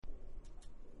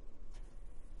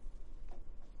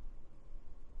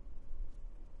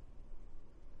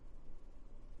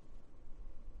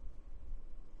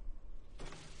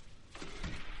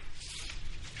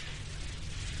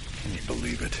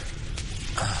it.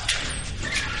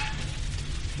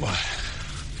 What?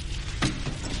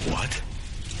 What?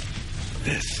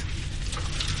 This.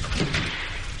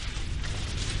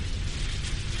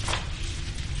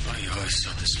 Oh, you always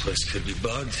thought this place could be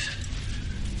bugged.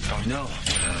 Oh, no.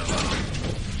 Well,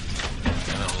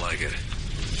 I don't like it.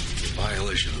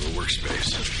 Violation of the workspace.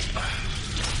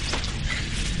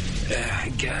 Yeah, I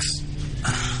guess.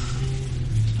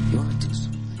 You want this?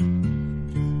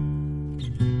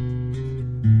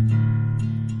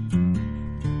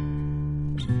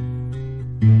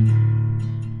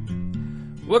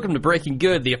 Welcome to Breaking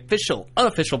Good, the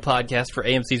unofficial podcast for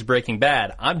AMC's Breaking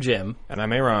Bad. I'm Jim. And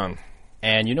I'm Aaron.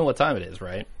 And you know what time it is,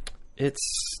 right?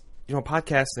 It's,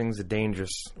 podcasting's a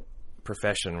dangerous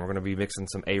profession. We're going to be mixing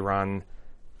some Aaron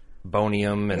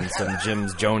Bonium and some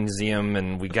Jim's Jonesium,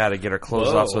 and we got to get our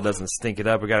clothes off so it doesn't stink it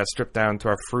up. We got to strip down to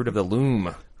our fruit of the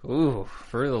loom. Ooh,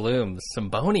 Fruit of the Loom. Some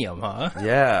Bonium, huh?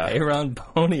 Yeah. Aaron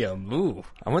Bonium. Ooh.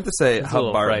 I went to say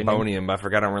Hubbard frightening. Bonium, but I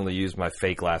forgot I don't really use my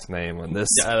fake last name on this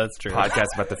That's true. podcast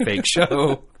about the fake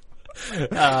show.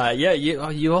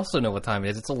 You also know what time it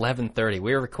is. It's 11:30.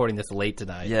 We're recording this late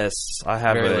tonight. Yes, I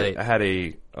had Very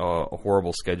a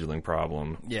horrible scheduling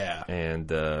problem. Yeah. And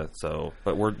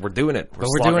but we're doing it. But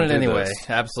we're doing it anyway. This.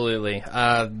 Absolutely.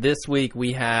 This week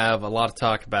we have a lot to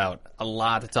talk about.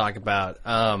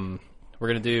 We're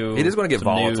going to do It is going to get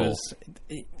volatile.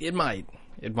 News. It might.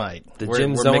 The We're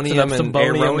mixing up Jimsonium some and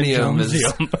Bonium Aaronium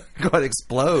is going to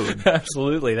explode.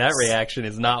 Absolutely. That reaction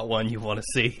is not one you want to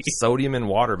see. Sodium and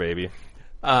water, baby.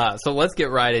 So let's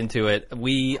get right into it.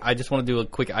 I just want to do a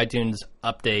quick iTunes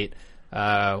update.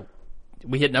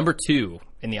 We hit number 2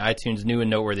 in the iTunes new and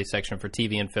noteworthy section for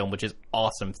TV and film, which is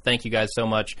awesome. Thank you guys so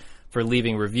much for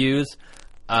leaving reviews.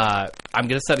 I'm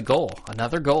going to set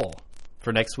another goal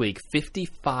for next week.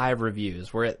 55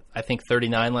 reviews. We're at, I think,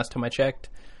 39 last time I checked.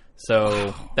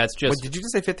 So that's just... Wait, did you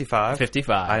just say 55?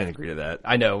 55. I didn't agree to that.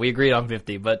 I know. We agreed on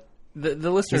 50, but the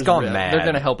listeners... He's gone mad. They're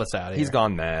going to help us out here. He's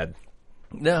gone mad.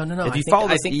 No. If you follow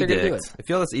this edict, if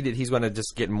you follow this edict, he's going to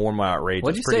just get more and more outrageous.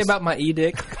 What did you say about my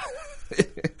edict?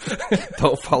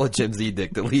 Don't follow Jim's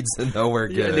edict. It leads to nowhere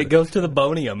good. Yeah, it goes to the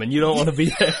Bonium, and you don't want to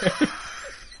be there.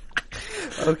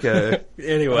 Okay.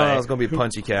 Anyway. Well, it's going to be a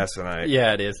punchy cast tonight.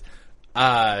 Yeah, it is.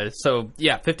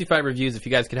 55 reviews. If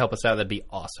you guys could help us out, that'd be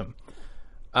awesome.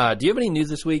 Do you have any news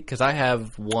this week? Because I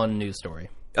have one news story.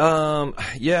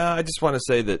 Yeah, I just want to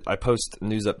say that I post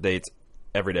news updates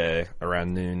every day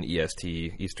around noon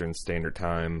EST, Eastern Standard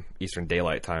Time, Eastern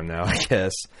Daylight Time now, I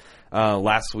guess.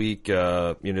 Last week,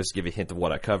 just to give you a hint of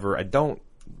what I cover, I don't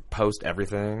post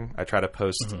everything. I try to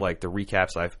post like the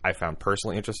recaps I found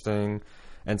personally interesting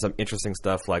and some interesting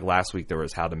stuff. Like last week, there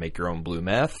was how to make your own blue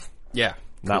meth. Yeah.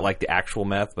 Not like the actual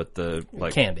meth, but the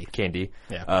like candy.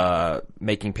 Yeah.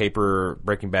 Making paper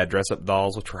Breaking Bad dress-up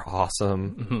dolls, which were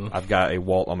awesome. Mm-hmm. I've got a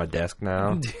Walt on my desk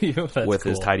now with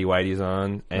his tidy whities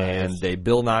on, and a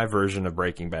Bill Nye version of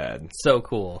Breaking Bad. So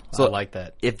cool. So I like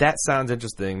that. If that sounds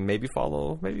interesting, maybe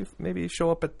maybe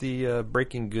show up at the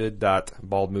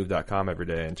breakinggood.baldmove.com every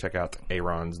day and check out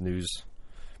Aaron's news.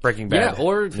 Breaking Bad. Yeah,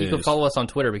 or news. you can follow us on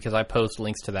Twitter because I post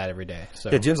links to that every day. So.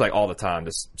 Yeah, Jim's like all the time.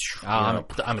 Just I'm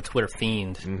a Twitter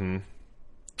fiend. Mm-hmm.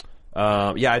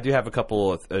 I do have a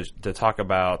couple to talk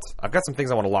about. I've got some things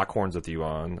I want to lock horns with you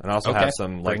on, and I also have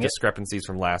some discrepancies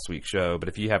from last week's show. But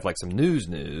if you have some news,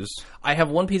 I have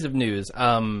one piece of news.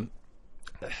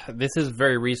 This is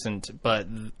very recent, but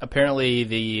apparently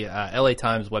the LA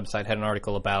Times website had an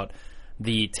article about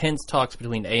the tense talks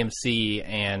between AMC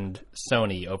and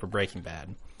Sony over Breaking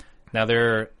Bad. Now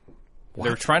they're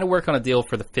trying to work on a deal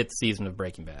for the 5th season of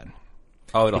Breaking Bad.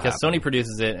 Oh, because Sony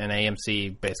produces it and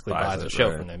AMC basically buys the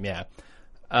show from them. Yeah.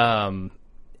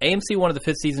 AMC wanted the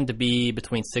 5th season to be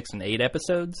between 6 and 8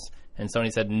 episodes, and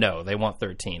Sony said no, they want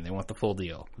 13. They want the full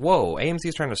deal. Whoa,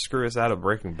 AMC's trying to screw us out of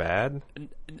Breaking Bad?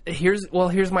 Here's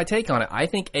my take on it. I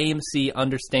think AMC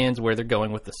understands where they're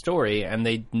going with the story, and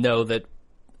they know that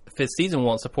 5th season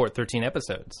won't support 13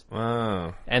 episodes.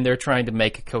 Oh. And they're trying to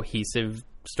make a cohesive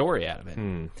story out of it.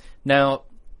 Now,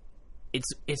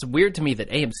 it's weird to me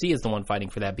that AMC is the one fighting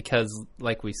for that because,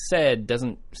 like we said,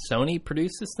 doesn't Sony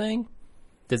produce this thing?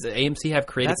 Does AMC have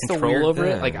creative control over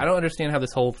it? Like, I don't understand how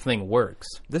this whole thing works.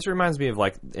 This reminds me of,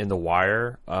 in The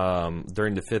Wire,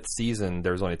 during the 5th season,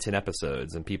 there was only 10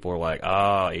 episodes, and people were like,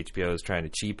 HBO is trying to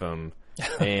cheap them.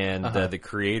 And the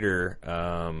creator,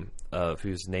 of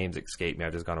whose names escape me,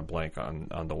 I've just gone a blank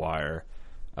on The Wire,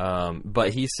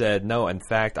 but he said, no, in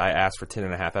fact, I asked for 10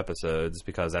 and a half episodes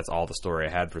because that's all the story I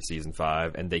had for season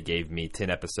 5, and they gave me 10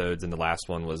 episodes, and the last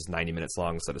one was 90 minutes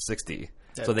long instead of 60.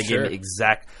 So they gave me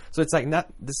exact. So it's like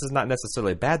this is not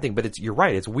necessarily a bad thing, but you're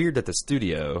right. It's weird that the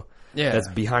studio that's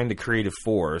behind the creative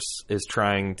force is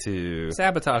trying to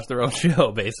sabotage their own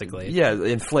show, basically. Yeah,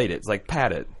 inflate it. It's like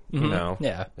pat it. You know.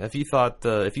 Yeah. If you thought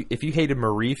if you hated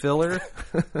Marie filler,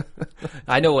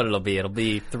 I know what it'll be. It'll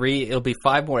be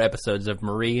 5 more episodes of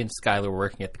Marie and Skyler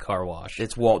working at the car wash.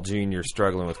 it's Walt Jr.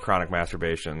 struggling with chronic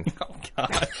masturbation. Oh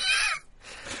God.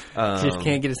 Just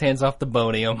can't get his hands off the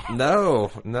bonium. No.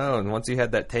 And once you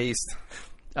had that taste,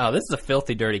 Oh, this is a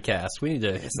filthy, dirty cast. We need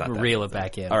to reel it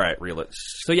back in. all right, reel it.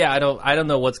 So yeah, I don't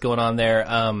know what's going on there.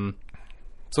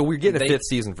 So we're getting a 5th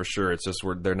season for sure. It's just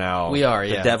they're now We are,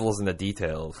 the yeah. devil's in the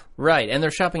details. Right, and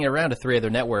they're shopping it around to 3 other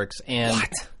networks. And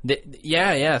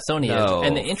yeah, Sony No. is.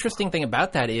 And the interesting thing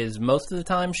about that is most of the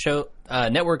time,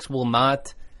 networks will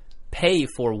not pay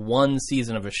for one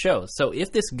season of a show. So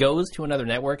if this goes to another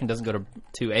network and doesn't go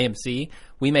to AMC,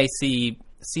 we may see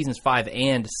seasons 5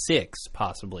 and 6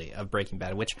 possibly of Breaking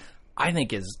Bad, which I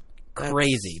think is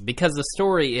crazy because the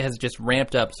story has just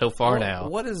ramped up so far now.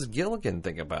 What does Gilligan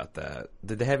think about that?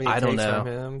 Did they have any I don't takes know. from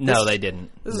him? No, they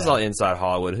didn't. This is all inside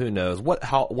Hollywood. Who knows? What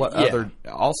other...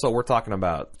 Also, we're talking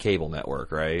about cable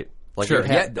network, right? Like Sure.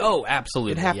 it'd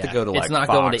Absolutely. have to go to like it's not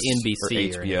Fox going to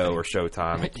NBC or or HBO anything. or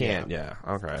Showtime. It can't. Yeah.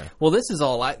 Okay. Well, this is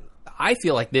all I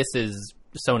feel like this is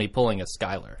Sony pulling a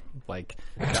Skyler, like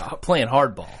playing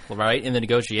hardball, right? In the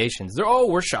negotiations,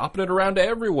 we're shopping it around to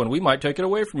everyone. We might take it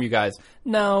away from you guys.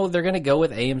 No, they're going to go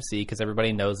with AMC because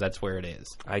everybody knows that's where it is.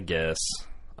 I guess.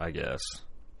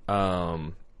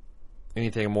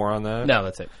 Anything more on that? No,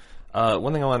 that's it.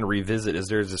 One thing I want to revisit is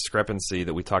there's a discrepancy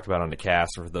that we talked about on the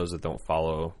cast. For those that don't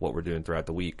follow what we're doing throughout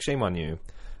the week, shame on you.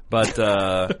 But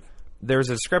there's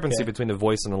a discrepancy between the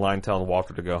voice and the line telling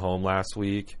Walter to go home last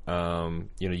week.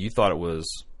 You thought it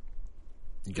was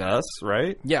Gus,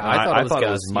 right? Yeah, I thought it was Gus. It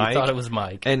was Mike. You thought it was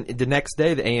Mike. And the next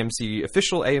day, the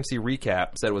official AMC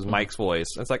recap said it was Mike's voice.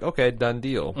 It's like, okay, done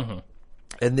deal. Mm-hmm.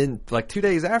 And then, like 2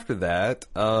 days after that,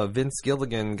 Vince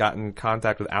Gilligan got in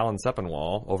contact with Alan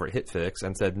Sepinwall over at HitFix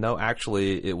and said, no,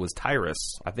 actually, it was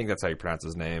Tyrus. I think that's how you pronounce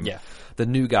his name. Yeah. The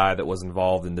new guy that was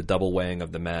involved in the double weighing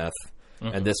of the meth.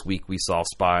 Mm-hmm. And this week we saw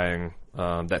spying.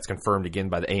 That's confirmed again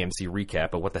by the AMC recap,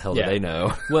 but what the hell do they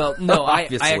know? Well, no, I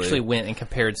actually went and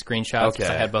compared screenshots because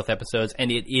I had both episodes,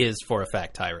 and it is for a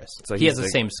fact Tyrus. So he has the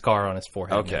same scar on his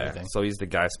forehead and everything. So he's the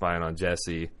guy spying on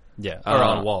Jesse. Yeah, or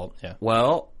on Walt, yeah.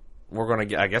 Well, we're going to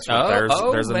get, I guess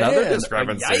there's another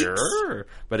discrepancy here. Yikes.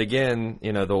 But again,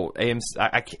 the AMC,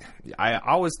 I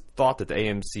always thought that the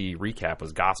AMC recap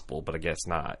was gospel, but I guess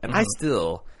not. And I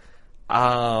still,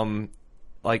 I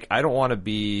don't want to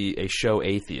be a show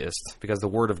atheist because the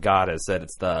word of God has said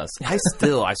it's thus. I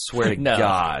swear to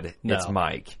God, it's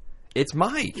Mike. It's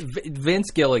Mike.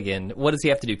 Vince Gilligan, what does he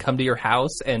have to do? Come to your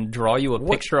house and draw you a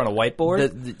picture on a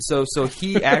whiteboard? So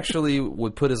he actually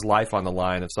would put his life on the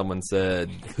line if someone said,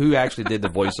 who actually did the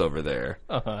voiceover there?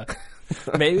 Uh-huh.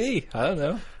 Maybe. I don't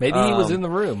know. Maybe he was in the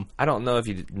room. I don't know if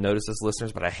you noticed this,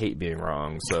 listeners, but I hate being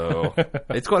wrong. So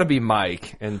it's going to be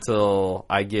Mike until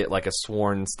I get like a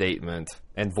sworn statement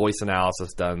and voice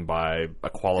analysis done by a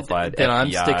qualified Then FBI.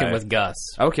 I'm sticking with Gus.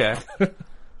 Okay.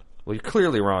 Well, you're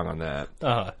clearly wrong on that.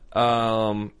 Uh-huh.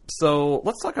 So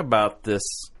let's talk about this,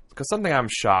 because something I'm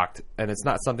shocked, and it's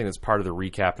not something that's part of the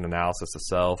recap and analysis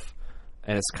itself,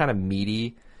 and it's kind of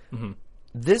meaty. Mm-hmm.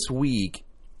 This week,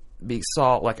 we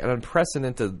saw like an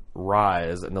unprecedented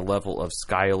rise in the level of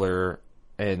Skyler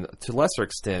and, to a lesser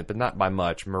extent, but not by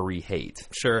much, Marie hate.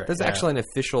 Sure. There's actually an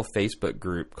official Facebook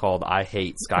group called I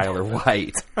Hate Skyler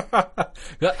White.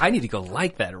 I need to go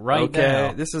like that now.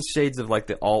 Okay, this is shades of like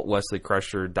the alt Wesley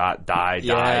Crusher die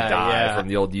from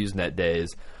the old Usenet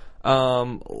days.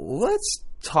 Let's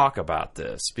talk about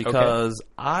this because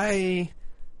I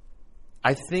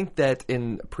think that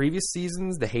in previous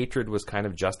seasons the hatred was kind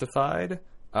of justified.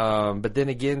 But then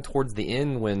again, towards the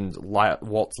end, when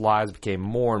Walt's lies became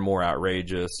more and more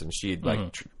outrageous, and she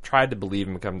had tried to believe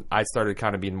him, I started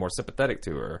kind of being more sympathetic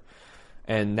to her.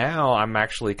 And now I'm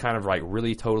actually kind of like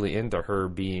really totally into her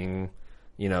being,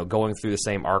 going through the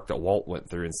same arc that Walt went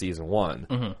through in season 1.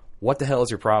 Mm-hmm. What the hell is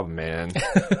your problem, man?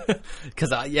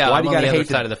 Because why do you got to hate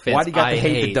the side of the fence? Why do you got to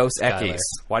hate the Dos Equis?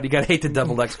 Why do you got to hate the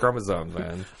double X chromosomes,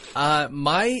 man? I've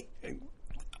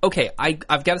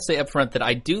got to say up front that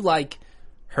I do like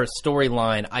her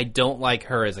storyline. I don't like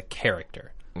her as a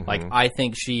character. Mm-hmm. Like, I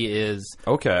think she is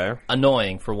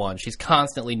annoying, for one. She's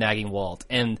constantly nagging Walt.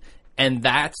 And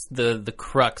that's the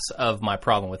crux of my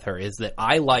problem with her, is that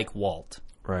I like Walt.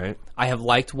 Right. I have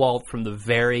liked Walt from the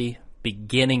very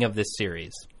beginning of this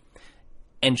series.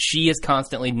 And she is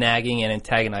constantly nagging and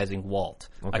antagonizing Walt,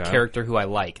 a character who I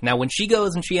like. Now, when she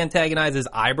goes and she antagonizes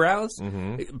Eyebrows,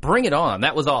 bring it on.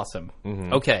 That was awesome.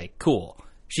 Mm-hmm. Okay, cool.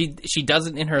 She does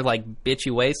it in her like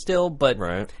bitchy way still, but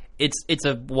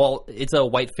it's a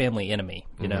white family enemy,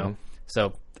 you know.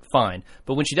 So fine,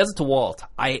 but when she does it to Walt,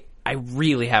 I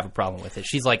really have a problem with it.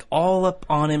 She's like all up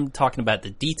on him, talking about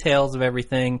the details of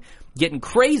everything, getting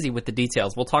crazy with the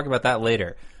details. We'll talk about that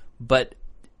later. But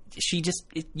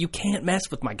you can't mess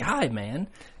with my guy, man.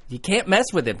 You can't mess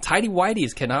with him. Tidy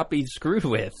whities cannot be screwed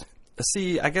with.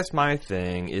 See, I guess my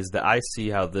thing is that I see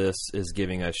how this is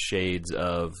giving us shades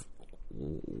of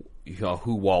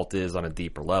who Walt is on a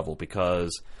deeper level,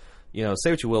 because, say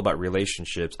what you will about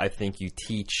relationships, I think you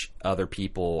teach other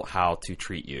people how to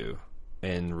treat you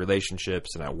in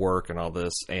relationships and at work and all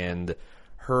this, and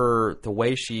the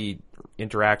way she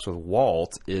interacts with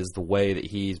Walt is the way that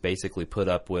he's basically put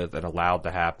up with and allowed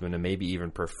to happen, and maybe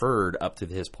even preferred up to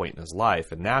his point in his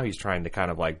life, and now he's trying to kind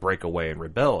of like break away and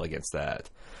rebel against that.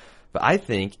 But I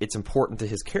think it's important to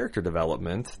his character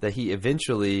development that he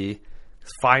eventually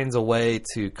finds a way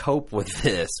to cope with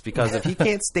this, because if he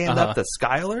can't stand up to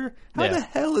Skyler, how the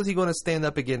hell is he going to stand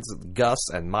up against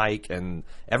Gus and Mike and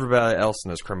everybody else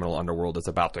in this criminal underworld that's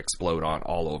about to explode on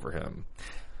all over him?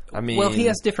 I mean, well, he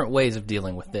has different ways of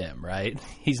dealing with them, right?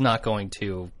 He's not going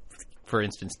to, for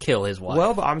instance, kill his wife.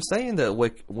 Well, but I'm saying that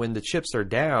when the chips are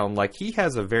down, like, he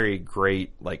has a very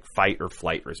great like fight or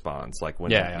flight response, like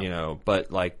when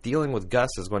but like dealing with Gus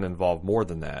is going to involve more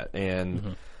than that,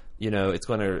 and it's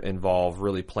going to involve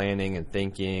really planning and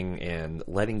thinking and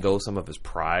letting go some of his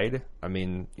pride. I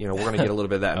mean, we're going to get a little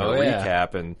bit of that in our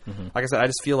recap. And like I said, I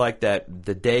just feel like that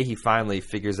the day he finally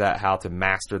figures out how to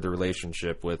master the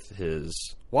relationship with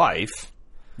his wife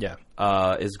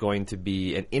is going to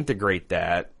be and integrate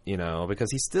that, because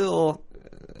he's still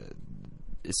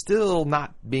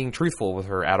not being truthful with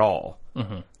her at all.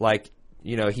 Like,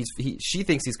 she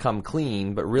thinks he's come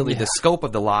clean, but really the scope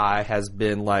of the lie has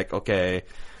been like, okay,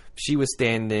 she was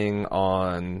standing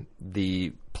on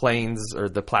the plains or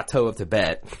the plateau of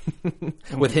Tibet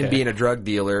with him being a drug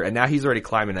dealer, and now he's already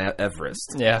climbing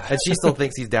Everest. Yeah. And she still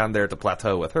thinks he's down there at the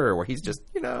plateau with her, where he's just,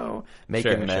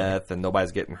 making meth and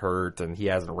nobody's getting hurt and he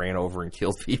hasn't ran over and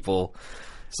killed people.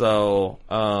 So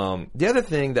the other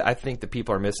thing that I think that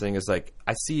people are missing is, like,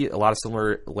 I see a lot of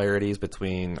similarities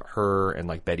between her and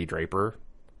like Betty Draper.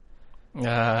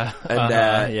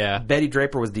 Betty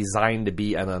Draper was designed to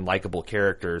be an unlikable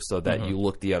character so that you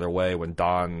look the other way when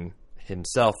Don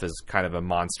himself is kind of a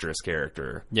monstrous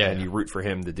character. And you root for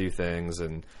him to do things,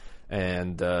 and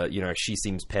she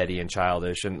seems petty and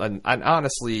childish, and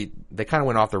honestly they kind of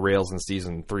went off the rails in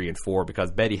season 3 and 4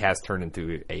 because Betty has turned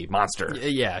into a monster.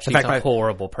 She's a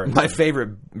horrible person. My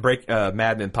favorite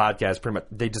Mad Men podcast, pretty much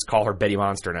they just call her Betty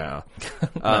Monster now.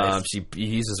 Nice. She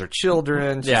uses her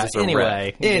children.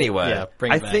 Anyway,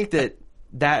 I think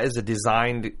that is a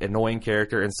designed annoying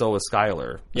character, and so is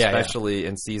Skyler, especially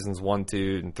in seasons 1,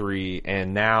 2, and 3.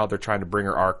 And now they're trying to bring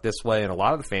her arc this way, and a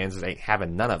lot of the fans ain't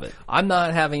having none of it. I'm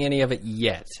not having any of it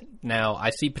yet. Now, I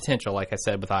see potential, like I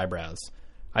said, with Eyebrows.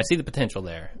 I see the potential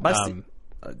there. I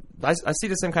see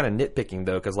the same kind of nitpicking,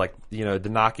 though, because, like, the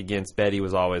knock against Betty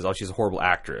was always, oh, she's a horrible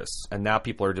actress. And now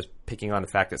people are just picking on the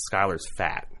fact that Skyler's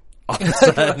fat. All of a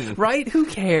sudden. Right? Who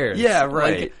cares? Yeah,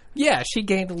 right. Like, she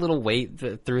gained a little weight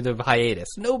through the hiatus.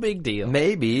 No big deal.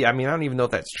 Maybe. I mean, I don't even know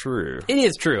if that's true. It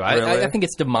is true. Really? I think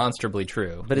it's demonstrably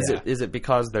true. But is it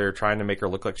because they're trying to make her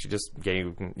look like she just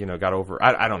got over?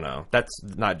 I don't know. That's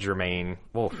not germane.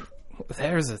 Well,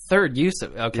 there's a third use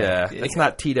of Yeah, it's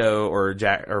not Tito or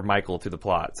Jack or Michael to the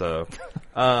plot. So,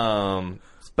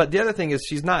 but the other thing is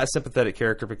she's not a sympathetic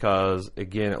character because,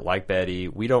 again, like Betty,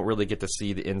 we don't really get to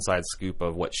see the inside scoop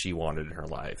of what she wanted in her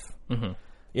life.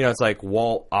 It's like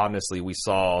Walt, honestly, we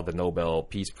saw the Nobel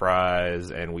Peace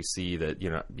Prize, and we see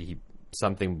that,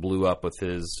 something blew up with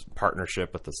his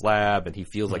partnership with this lab, and he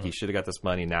feels like he should have got this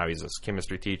money. Now he's a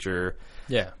chemistry teacher.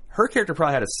 Yeah. Her character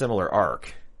probably had a similar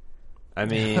arc. I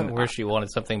mean... where she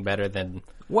wanted something better than...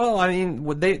 Well, I mean,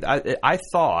 I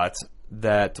thought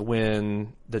that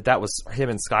when that was him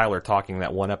and Skyler talking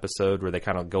that one episode where they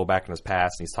kind of go back in his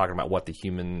past, and he's talking about what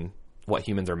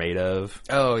humans are made of.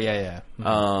 Oh, yeah.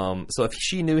 So if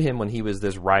she knew him when he was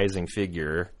this rising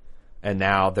figure, and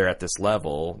now they're at this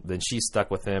level, then she's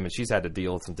stuck with him, and she's had to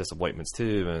deal with some disappointments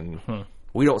too, and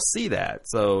we don't see that.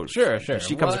 So sure.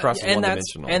 She comes across as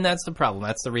one-dimensional. And that's the problem.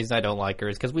 That's the reason I don't like her,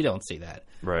 is because we don't see that.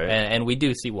 Right. And we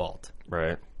do see Walt.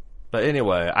 Right. But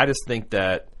anyway, I just think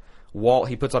that Walt,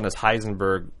 he puts on this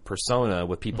Heisenberg persona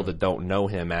with people that don't know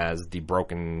him as the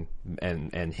broken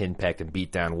and henpecked and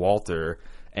beat down Walter,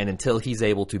 and until he's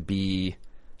able to be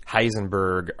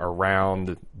Heisenberg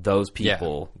around those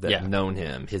people that have known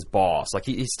him, his boss, like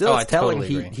he still is telling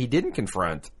totally he didn't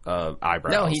confront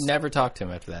Eyebrows. No, he never talked to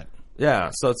him after that.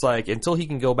 Yeah, so it's like until he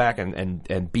can go back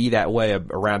and be that way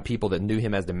around people that knew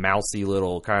him as the mousy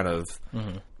little kind of,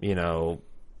 you know,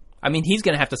 I mean, he's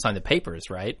going to have to sign the papers,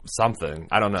 right? something.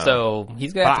 I don't know. So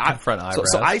he's going to have to confront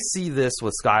eyebrows. So I see this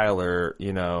with Skyler,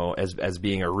 you know, as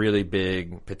being a really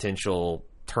big potential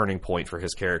turning point for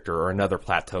his character or another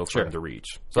plateau for him to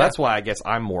reach. So that's why I guess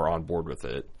I'm more on board with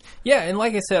it. Yeah, and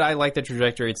like I said, I like the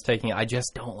trajectory it's taking. I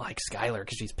just don't like Skyler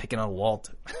because she's picking on Walt.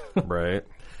 Right.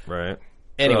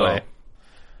 Anyway,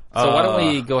 so why don't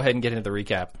we go ahead and get into the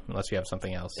recap, unless you have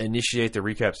something else. Initiate the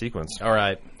recap sequence. All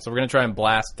right, so we're going to try and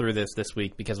blast through this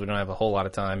week because we don't have a whole lot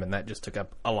of time, and that just took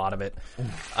up a lot of it.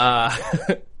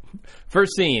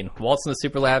 First scene, Walt's in the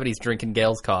Super Lab, and he's drinking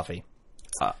Gail's coffee.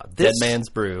 Dead Man's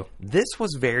Brew. This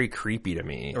was very creepy to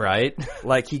me. Right?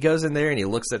 Like, he goes in there and he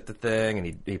looks at the thing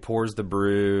and he pours the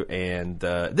brew, and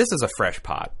this is a fresh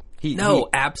pot.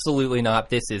 Absolutely not.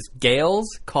 This is Gail's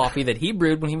coffee that he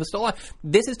brewed when he was still alive.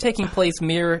 This is taking place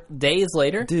mere days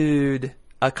later. Dude,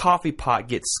 a coffee pot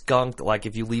gets skunked like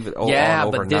if you leave it on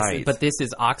overnight. But this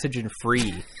is oxygen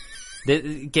free.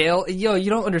 Gail, you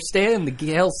don't understand the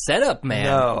Gail setup, man.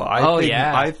 No,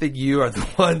 I think you are the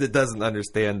one that doesn't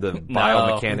understand the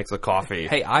biomechanics of coffee.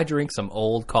 Hey, I drink some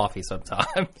old coffee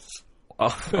sometimes.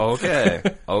 Okay.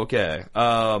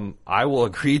 I will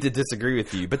agree to disagree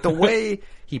with you. But the way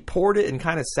he poured it and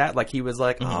kind of sat like he was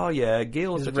like, oh yeah,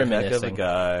 Gail's such a heck of a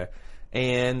guy.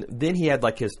 And then he had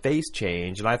like his face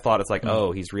change, and I thought it's like,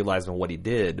 oh, he's realizing what he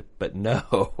did. But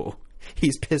no,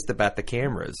 he's pissed about the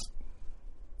cameras.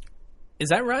 Is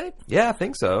that right? Yeah, I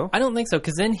think so. I don't think so,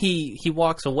 because then he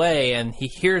walks away and he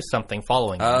hears something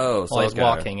following him while he's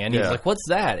walking. And he's like, what's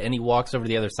that? And he walks over to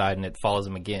the other side and it follows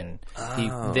him again.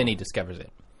 Then he discovers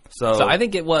it. So I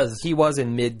think it was... He was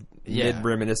in mid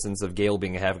reminiscence of Gale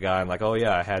being a have guy and like, oh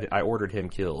yeah, I ordered him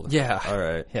killed. Yeah. All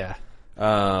right. Yeah.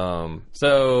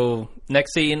 So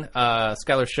next scene,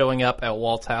 Skyler's showing up at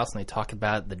Walt's house and they talk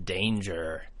about the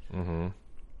danger. Mm-hmm.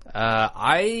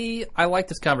 I like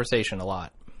this conversation a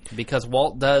lot. Because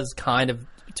Walt does kind of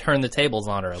turn the tables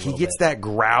on her a little bit. He gets that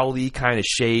growly kind of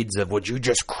shades of, would you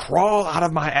just crawl out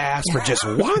of my ass for just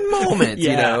one moment,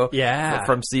 you know? Yeah.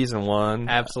 From season 1.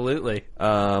 Absolutely.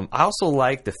 I also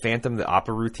like the Phantom the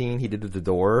Opera routine he did at the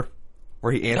door,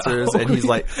 where he answers and he's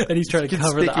like... and he's trying to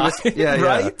cover the eye. Yeah,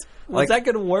 right? Yeah. Was that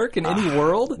going to work in any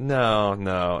world? No.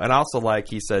 And also, like,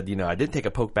 he said, I did take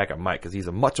a poke back at Mike because he's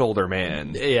a much older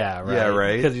man. Yeah, right. Yeah,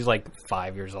 right. Because he's like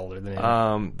 5 years older than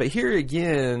him. But here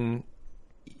again,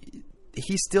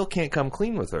 he still can't come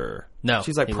clean with her. No.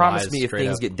 She's like, promise me if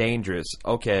things get dangerous.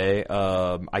 Okay,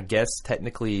 I guess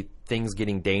technically things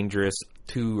getting dangerous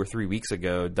 2 or 3 weeks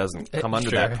ago doesn't come under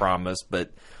that promise.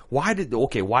 But why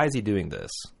is he doing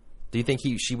this? Do you think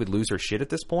she would lose her shit at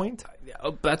this point?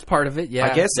 That's part of it, yeah.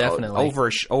 I guess definitely.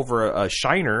 Over a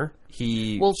Shiner,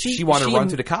 she wanted to run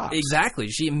to the cops. Exactly.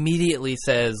 She immediately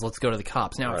says, let's go to the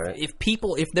cops. Now,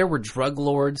 if there were drug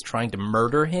lords trying to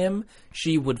murder him,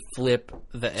 she would flip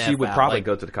the F She would out. probably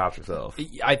go to the cops herself.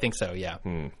 I think so, yeah.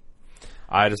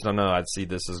 I just don't know. I'd see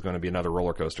this as going to be another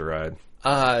roller coaster ride.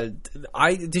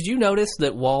 Did you notice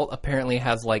that Walt apparently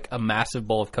has like a massive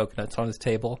bowl of coconuts on his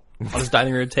table, on his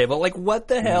dining room table? Like, what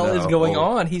the hell is going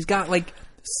on? He's got like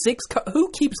 6. Who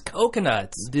keeps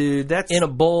coconuts, dude? That's in a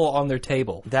bowl on their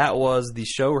table. That was the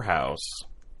show house.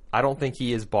 I don't think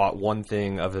he has bought one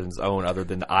thing of his own other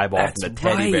than the eyeball from the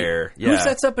teddy bear. Yeah. Who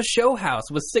sets up a show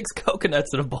house with 6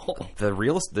 coconuts in a bowl? The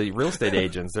real estate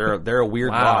agents. They're a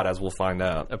weird lot, as we'll find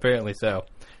out. Apparently so.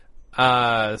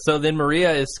 So then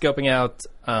Maria is scoping out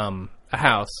a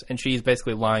house, and she's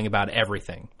basically lying about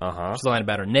everything. She's lying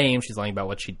about her name. She's lying about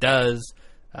what she does,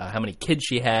 how many kids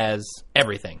she has,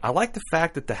 everything. I like the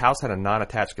fact that the house had a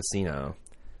non-attached casino.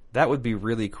 That would be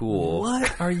really cool.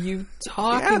 What are you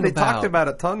talking about? Yeah, they talked about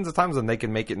it tons of times, and they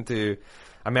can make it into...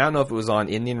 I mean, I don't know if it was on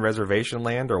Indian reservation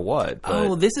land or what.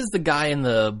 But this is the guy in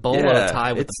the bolo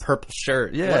tie with the purple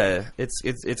shirt. Yeah,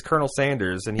 it's Colonel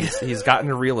Sanders, and he's gotten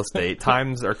into real estate.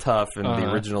 Times are tough in the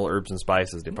original herbs and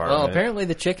spices department. Well, apparently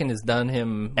the chicken has done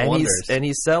him wonders.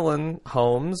 He's selling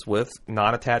homes with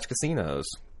non-attached casinos.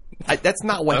 That's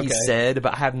not what he said,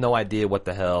 but I have no idea what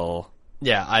the hell.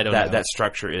 Yeah, I don't know that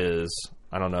structure is.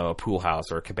 I don't know, a pool house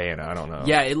or a cabana. I don't know.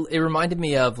 Yeah, it reminded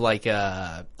me of like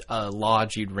a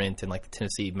lodge you'd rent in like the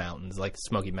Tennessee mountains, like the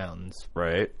Smoky Mountains.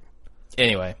 Right.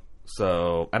 Anyway.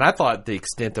 So, and I thought the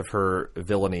extent of her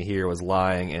villainy here was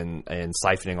lying and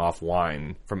siphoning off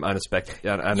wine from unexpected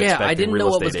yeah, I didn't know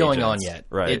what was going on yet.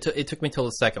 Right. It took me till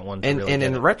the second one to and really And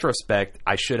in it. retrospect,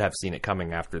 I should have seen it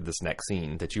coming after this next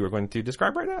scene that you were going to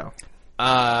describe right now.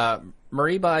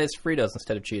 Marie buys Fritos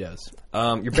instead of Cheetos.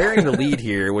 You're burying the lead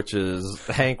here, which is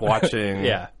Hank watching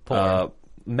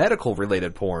medical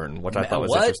related porn, which I thought was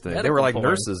What? interesting. They Medical were like porn.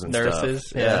 nurses and Nurses,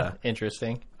 stuff. yeah.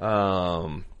 Interesting.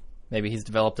 Um, Maybe he's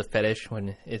developed a fetish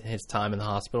when his time in the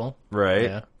hospital.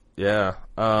 right. Yeah.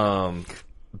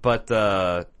 But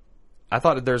I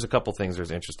thought that there's a couple things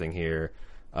that's interesting here.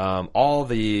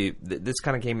 This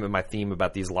kind of came in my theme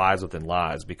about these lies within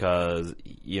lies, because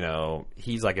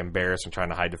he's like embarrassed and trying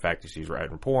to hide the fact that she's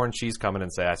writing porn. She's coming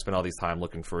and say, I spent all these time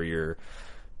looking for your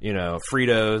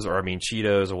Fritos, or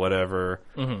Cheetos or whatever.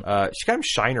 She got him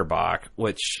Shinerbach,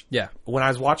 which when I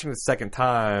was watching the second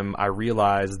time, I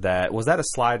realized was that a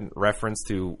slide reference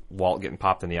to Walt getting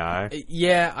popped in the eye?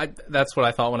 Yeah, that's what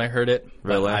I thought when I heard it.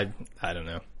 Really? I don't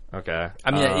know. Okay.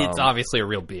 I mean, it's obviously a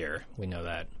real beer. We know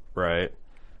that. Right.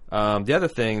 The other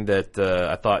thing that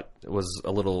I thought was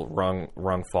a little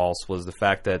rung false was the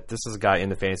fact that this is a guy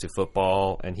into fantasy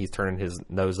football, and he's turning his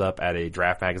nose up at a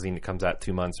draft magazine that comes out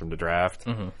 2 months from the draft.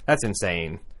 That's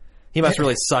insane. He must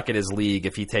really suck at his league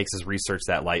if he takes his research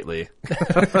that lightly.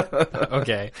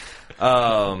 Okay.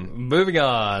 Moving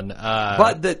on.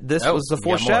 But this was the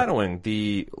foreshadowing.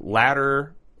 The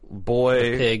ladder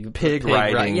boy pig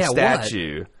riding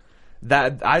statue. What?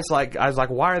 That I was like,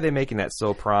 why are they making that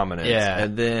so prominent? Yeah.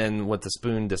 And then when the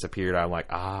spoon disappeared, I'm like,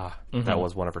 that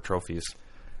was one of her trophies.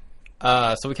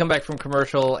 So we come back from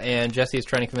commercial, and Jesse is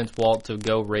trying to convince Walt to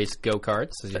go race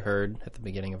go-karts, as you heard at the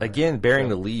beginning of Again, bearing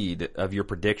the lead of your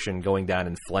prediction going down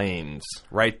in flames.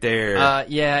 Right there.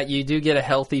 Yeah, you do get a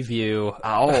healthy view.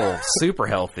 Oh, super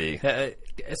healthy.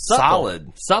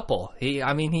 Supple. He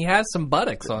has some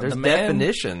buttocks on There's the man.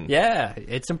 definition. Yeah,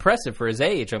 it's impressive for his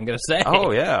age, I'm going to say.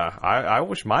 Oh, yeah. I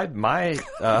wish my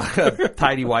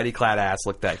tidy-whitey clad ass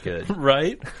looked that good.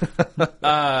 Right?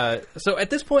 So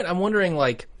at this point, I'm wondering,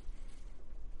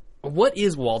 what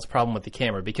is Walt's problem with the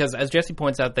camera? Because as Jesse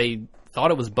points out, they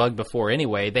thought it was bugged before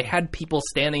anyway. They had people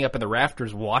standing up in the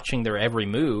rafters watching their every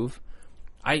move.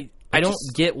 I don't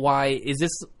get why. Is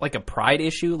this like a pride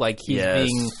issue? Like he's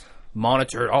being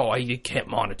monitored? Oh, you can't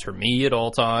monitor me at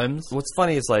all times. What's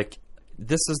funny is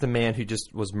this is the man who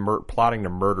just was plotting to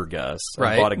murder Gus, and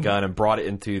right? Bought a gun and brought it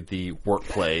into the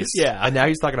workplace. Yeah, and now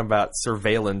he's talking about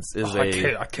surveillance.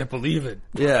 I can't believe it.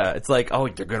 Yeah, it's like,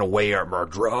 they're gonna weigh out our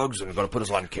drugs and they're gonna put us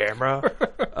on camera.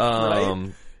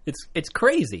 Right? It's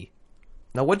crazy.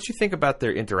 Now, what did you think about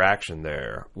their interaction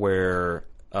there? Where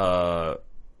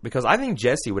because I think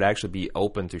Jesse would actually be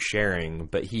open to sharing,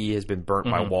 but he has been burnt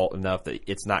by Walt enough that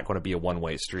it's not going to be a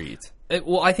one-way street.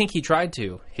 Well, I think he tried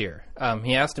to here.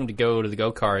 He asked him to go to the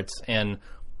go-karts, and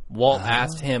Walt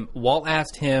asked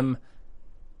him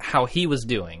how he was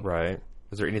doing. Right.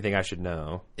 Is there anything I should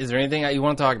know? Is there anything you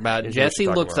want to talk about? Jesse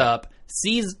looks up,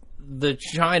 sees the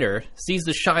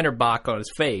Shiner Bach on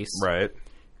his face. Right.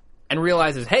 And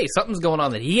realizes, hey, something's going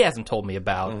on that he hasn't told me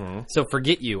about. So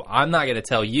forget you. I'm not going to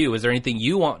tell you. Is there anything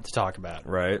you want to talk about?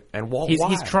 Right. And Walt,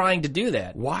 he's trying to do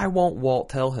that. Why won't Walt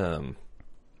tell him?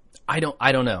 I don't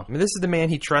know. I mean, this is the man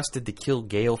he trusted to kill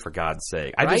Gale, for God's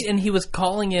sake. And he was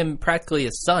calling him practically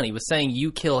his son. He was saying,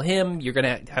 you kill him, you're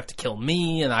going to have to kill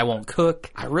me, and I won't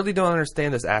cook. I really don't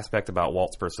understand this aspect about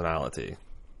Walt's personality.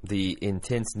 The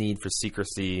intense need for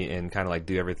secrecy and kind of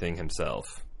do everything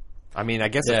himself. I mean, I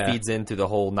guess it feeds into the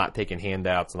whole not taking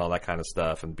handouts and all that kind of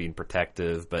stuff and being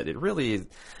protective, but it really,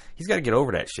 he's got to get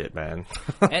over that shit, man.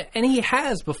 and he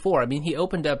has before. I mean, he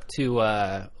opened up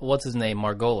to, what's his name,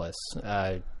 Margolis,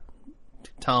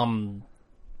 Tom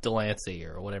Delancey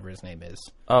or whatever his name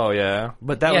is. Oh, yeah.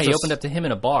 But that was he opened up to him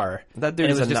in a bar. That dude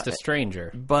was just a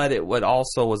stranger. But it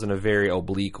also was in a very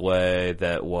oblique way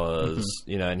that was,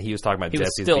 and he was talking about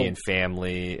Jesse's being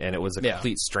family, and it was a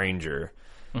complete stranger.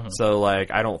 So,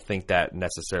 I don't think that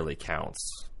necessarily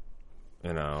counts,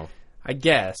 I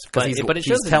guess, but he's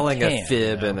telling a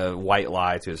fib and a white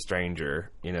lie to a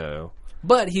stranger,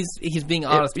 But he's being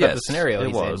honest about the scenario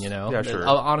he's in, Yeah, sure.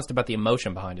 Honest about the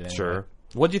emotion behind it. Anyway. Sure.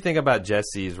 What do you think about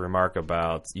Jesse's remark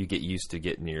about you get used to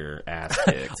getting your ass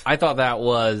kicked? I thought that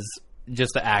was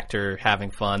just the actor having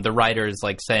fun. The writer's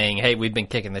saying, hey, we've been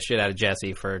kicking the shit out of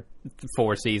Jesse for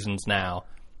 4 seasons now.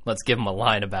 Let's give him a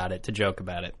line about it to joke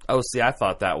about it. Oh, see, I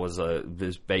thought that was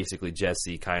basically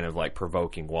Jesse kind of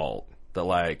provoking Walt. That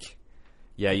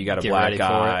you got a black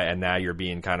guy, and now you're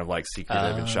being kind of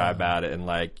secretive and shy about it. And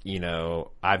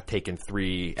I've taken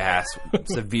 3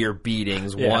 severe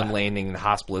beatings, 1 landing in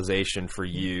hospitalization for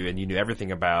you, and you knew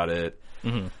everything about it.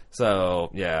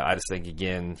 So, I just think,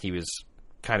 again, he was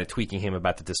kind of tweaking him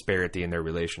about the disparity in their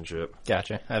relationship.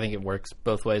 Gotcha. I think it works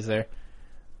both ways there.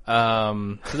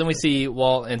 So then we see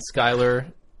Walt and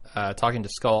Skyler talking to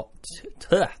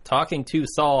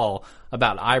Saul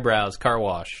about Eyebrows Car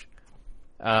Wash.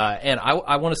 And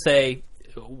I want to say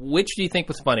which do you think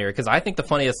was funnier? Because I think the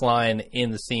funniest line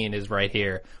in the scene is right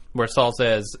here, where Saul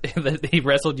says that he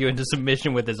wrestled you into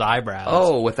submission with his eyebrows.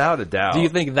 Oh, without a doubt. Do you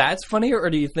think that's funnier, or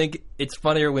do you think it's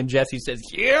funnier when Jesse says,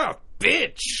 "Yeah,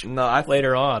 bitch"? No,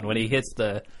 Later on, when he hits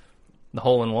the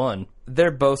hole-in-one.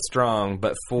 they're both strong,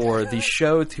 but for the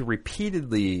show to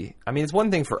repeatedly... I mean, it's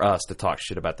one thing for us to talk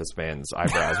shit about this man's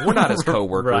eyebrows. We're not his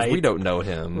coworkers. Right. We don't know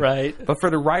him. Right. But for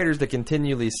the writers to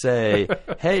continually say,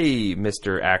 hey,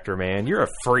 Mr. Actor Man, you're a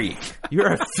freak.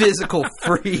 You're a physical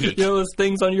freak. You know those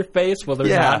things on your face? Well, they're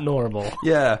Yeah. not normal.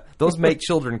 Yeah, those make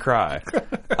children cry.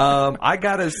 I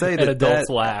gotta say that adults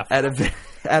laugh. at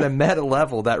a meta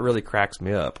level. That really cracks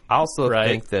me up. I also Right.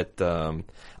 think that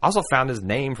I also found his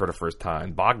name for the first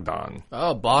time, Bogdan.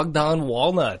 Oh, Bogdan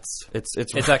Walnuts. It's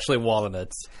actually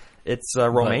walnuts. It's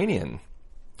Romanian.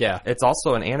 Yeah. It's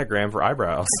also an anagram for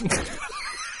eyebrows.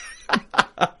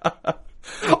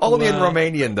 Only in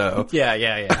Romanian, though.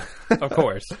 Yeah. Of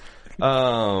course.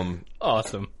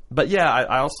 Awesome. But yeah,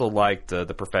 I also liked the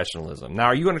professionalism. Now,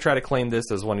 are you going to try to claim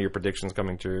this as one of your predictions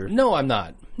coming true? No, I'm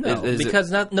not. No, Is it- because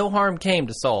no harm came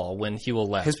to Saul when Huel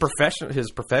left.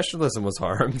 His professionalism was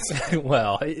harmed.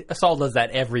 Well, Saul does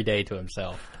that every day to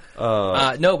himself.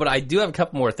 No, but I do have a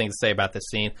couple more things to say about this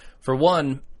scene. For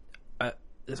one,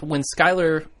 when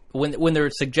Skylar, when they're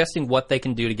suggesting what they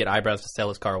can do to get Eyebrows to sell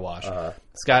his car wash,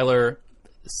 Skylar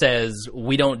says,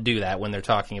 we don't do that when they're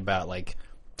talking about, like,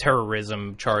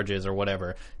 terrorism charges or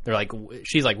whatever. They're like,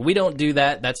 she's like, we don't do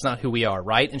that. That's not who we are,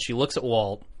 right? And she looks at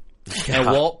Walt, and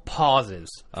Walt pauses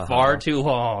far too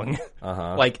long.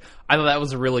 Like, I thought that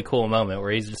was a really cool moment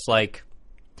where he's just like,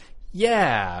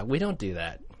 yeah, we don't do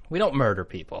that. We don't murder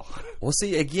people. Well,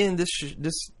 see, again, this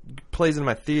plays into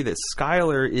my theory that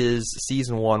Skylar is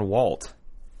season 1 Walt.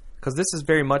 Because this is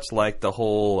very much like the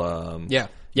whole, Yeah.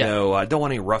 you know, I don't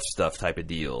want any rough stuff type of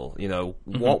deal. You know,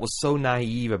 Walt was so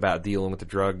naive about dealing with the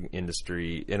drug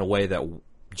industry in a way that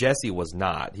Jesse was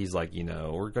not. He's like, you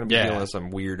know, we're going to be Yeah. dealing with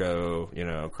some weirdo, you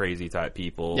know, crazy type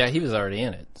people. Yeah, he was already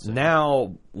in it. So.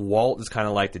 Now, Walt is kind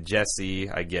of like the Jesse,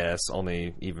 I guess,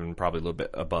 only even probably a little bit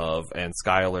above, and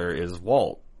Skylar is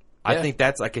Walt. I Yeah. think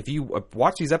that's like, if you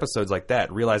watch these episodes like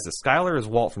that, realize that Skylar is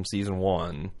Walt from season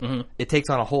 1. It takes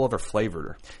on a whole other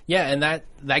flavor. Yeah, and that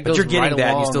But goes you're getting right that, and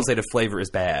along. you still say the flavor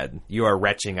is bad. You are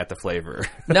retching at the flavor.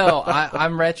 No,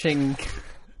 I'm retching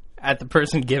at the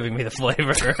person giving me the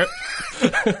flavor.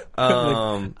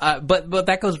 But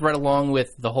that goes right along with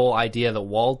the whole idea that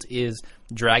Walt is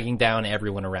dragging down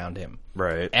everyone around him.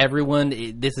 Right. Everyone,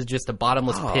 this is just a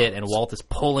bottomless pit, and Walt is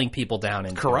pulling people down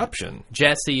into Corruption. it.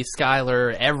 Jesse,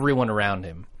 Skylar, everyone around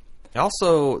him.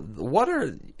 Also,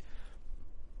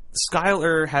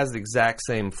 Skylar has the exact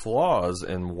same flaws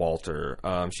in Walter.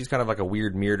 She's kind of like a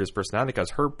weird mirror to his personality because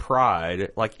her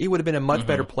pride, like, it would have been a much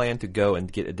better plan to go and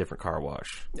get a different car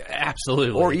wash.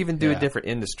 Absolutely. Or even do Yeah. a different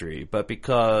industry. But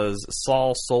because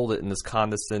Saul sold it in this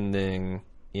condescending,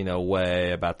 you know,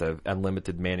 way about the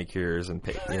unlimited manicures and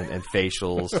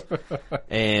facials,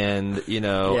 and, you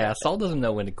know, Yeah, Saul doesn't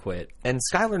know when to quit. and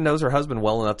Skylar knows her husband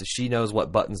well enough that she knows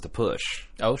what buttons to push.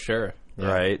 Oh, sure.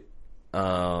 Yeah. Right?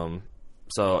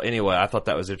 So anyway, I thought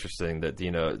that was interesting that,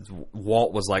 you know,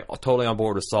 Walt was like totally on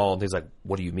board with Saul, and he's like,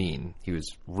 what do you mean? He was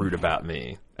rude about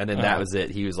me. And then that was it.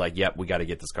 He was like, yep, we got to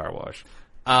get this car wash.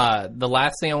 The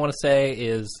last thing I want to say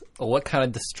is, what kind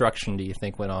of destruction do you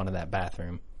think went on in that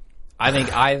bathroom? I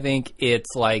think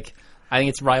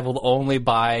it's rivaled only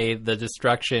by the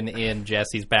destruction in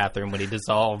Jesse's bathroom when he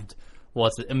dissolved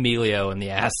Emilio in the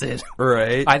acid.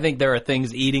 Right. I think there are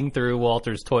things eating through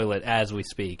Walter's toilet as we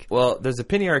speak. Well, there's a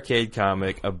Penny Arcade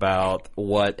comic about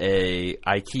what a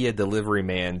IKEA delivery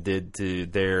man did to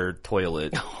their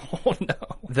toilet Oh no.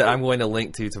 that I'm going to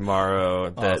link to tomorrow.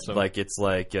 That Awesome. like it's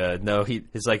like no, he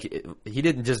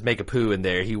didn't just make a poo in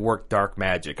there. He worked dark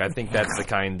magic. I think that's the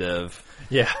kind of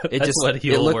Yeah,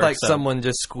 it looked like someone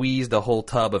just squeezed a whole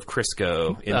tub of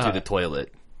Crisco into the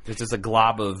toilet. It's just a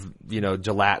glob of, you know,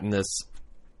 gelatinous.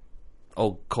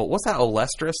 What's that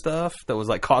Olestra stuff that was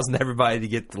like causing everybody to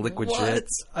get the liquid shit?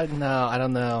 No, I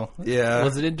don't know. Yeah.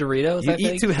 Was it in Doritos? You I eat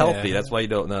think? too healthy. Yeah. That's why you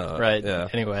don't know. Right. Yeah.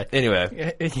 Anyway.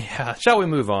 Yeah. Shall we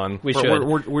move on? We should.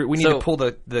 We need So- to pull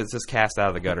this cast out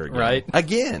of the gutter again. Right.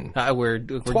 Again. We're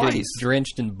Twice. getting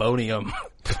drenched in bonium.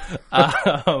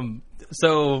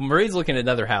 So Marie's looking at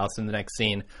another house in the next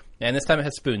scene, and this time it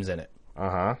has spoons in it.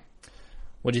 Uh-huh.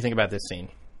 What do you think about this scene?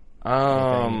 This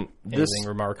Anything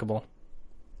remarkable?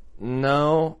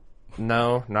 no,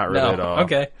 not really at all.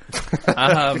 Okay.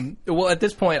 Well, at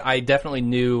this point, I definitely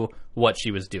knew what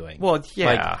she was doing. Well,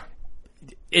 yeah.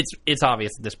 It's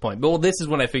obvious at this point. But this is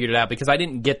when I figured it out because I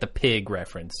didn't get the pig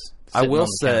reference. I sitting will on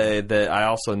the counter. say that I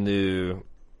also knew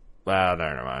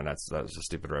Never mind. That was a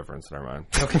stupid reference. Never mind.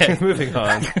 Okay. Moving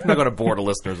on. I'm not going to bore the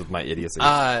listeners with my idiocy.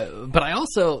 But I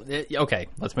also... Okay,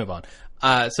 let's move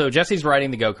on. So Jesse's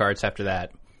riding the go-karts after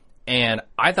that, and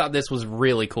I thought this was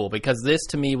really cool because this,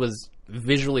 to me, was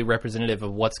visually representative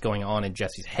of what's going on in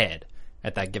Jesse's head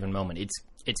at that given moment.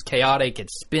 It's chaotic.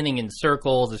 It's spinning in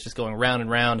circles. It's just going round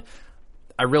and round.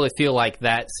 I really feel like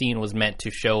that scene was meant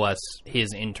to show us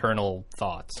his internal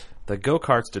thoughts. The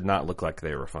go-karts did not look like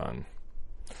they were fun.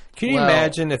 Can you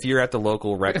imagine if you're at the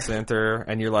local rec center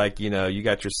and you're like, you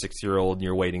got your 6-year-old and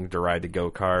you're waiting to ride the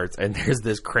go-karts and there's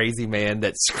this crazy man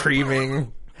that's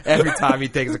screaming every time he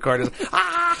takes a cart.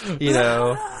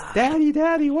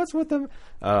 Daddy, what's with them?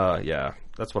 Yeah,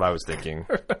 that's what I was thinking.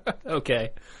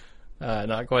 Okay.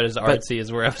 Not quite as artsy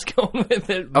as where I was going with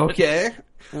it. Okay.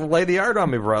 Well, lay the art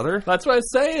on me, brother. That's what I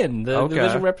was saying. The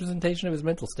visual representation of his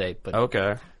mental state. But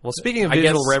okay. Well, speaking of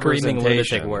visual screaming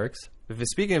lunatic works.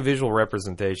 Speaking of visual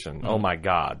representation, oh my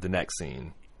God, the next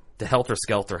scene. The Helter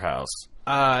Skelter house.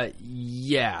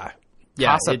 Yeah.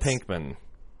 Casa Pinkman.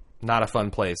 Not a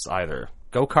fun place either.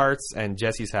 Go-karts and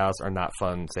Jesse's house are not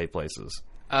fun, safe places.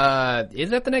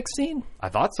 Is that the next scene? I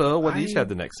thought so. What each had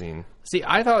the next scene? See,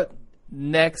 I thought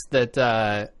next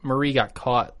that Marie got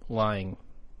caught lying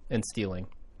and stealing.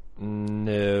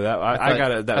 No, I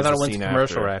got it. I thought it went to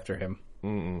commercial after him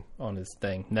on his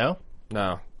thing. No,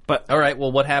 But all right.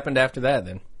 Well, what happened after that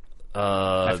then?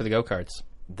 After the go-karts,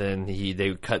 then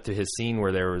they cut to his scene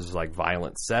where there was like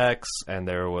violent sex, and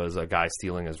there was a guy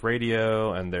stealing his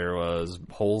radio, and there was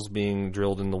holes being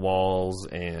drilled in the walls,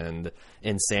 and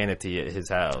insanity at his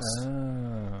house.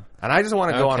 And I just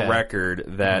want to go on record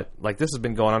that like this has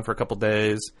been going on for a couple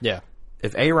days. Yeah.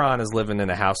 If Aaron is living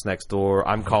in a house next door,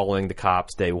 I'm calling the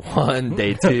cops day 1,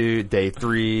 day 2, day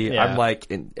 3. Yeah. I'm like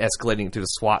escalating to the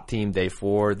SWAT team day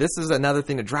 4. This is another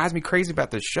thing that drives me crazy about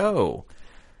this show.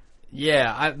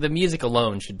 Yeah, the music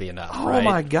alone should be enough. Oh right?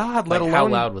 my God! Let alone how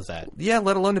loud was that? Yeah,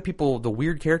 let alone the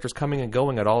weird characters coming and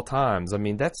going at all times. I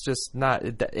mean, that's just not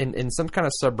in some kind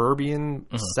of suburban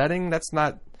setting. That's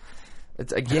not.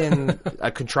 It's again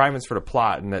a contrivance for the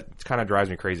plot, and that kind of drives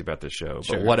me crazy about this show.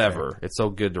 But whatever, sure. It's so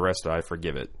good. The rest of it, I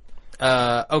forgive it.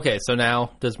 Okay, so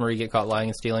now does Marie get caught lying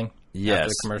and stealing? Yes, after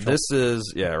the commercial? This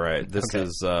is right. This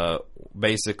is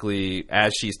basically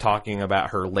as she's talking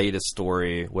about her latest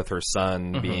story with her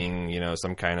son being,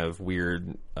 some kind of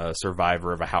weird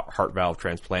survivor of a heart valve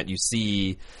transplant. You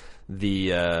see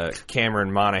the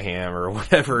Cameron Monaghan or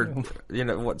whatever.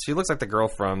 What she looks like the girl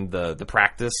from the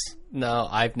Practice. No,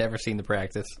 I've never seen The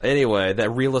Practice. Anyway,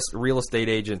 that real estate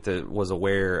agent that was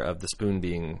aware of the spoon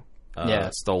being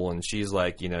stolen. She's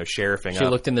like, sheriffing. She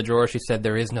looked in the drawer. She said,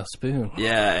 "There is no spoon."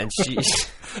 Yeah, and she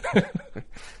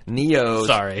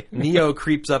Neo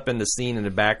creeps up in the scene in the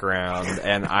background,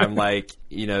 and I'm like,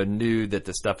 knew that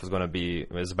the stuff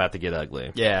was about to get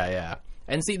ugly. Yeah.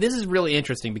 And see, this is really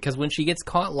interesting because when she gets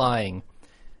caught lying,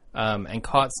 and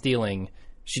caught stealing,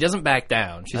 she doesn't back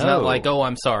down. She's not like, "Oh,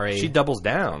 I'm sorry." She doubles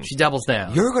down.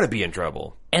 You're going to be in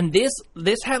trouble. And this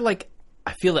had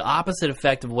I feel the opposite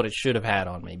effect of what it should have had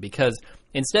on me, because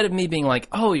instead of me being like,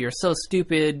 "Oh, you're so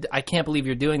stupid, I can't believe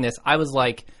you're doing this," I was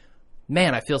like,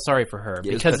 man, I feel sorry for her.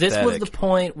 Because this was the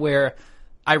point where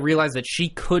I realized that she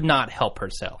could not help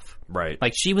herself. Right.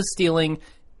 Like, she was stealing,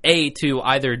 to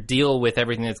either deal with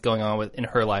everything that's going on in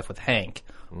her life with Hank,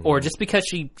 or just because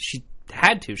she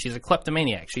had to. She's a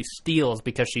kleptomaniac. She steals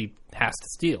because she has to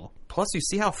steal. Plus, you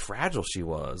see how fragile she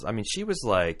was. I mean, she was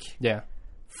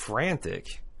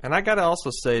frantic. And I got to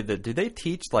also say that, do they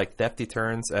teach theft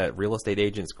deterrence at real estate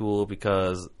agent school?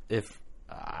 Because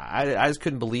I just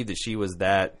couldn't believe that she was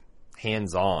that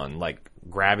hands-on,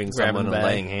 grabbing someone and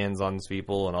laying hands on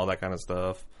people and all that kind of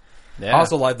stuff. Yeah. I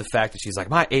also like the fact that she's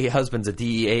like, "My husband's a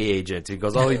DEA agent." He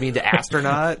goes, "Oh, you mean the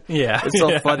astronaut?" Yeah. It's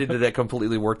so funny that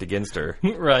completely worked against her.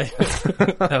 Right.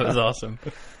 That was awesome.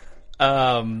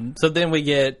 So then we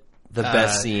get the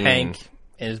best scene. Hank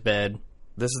in his bed.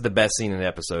 This is the best scene in the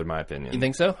episode, in my opinion. You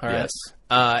think so? All yes.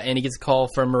 Right. And he gets a call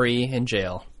from Marie in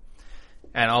jail.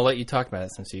 And I'll let you talk about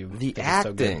it since you... The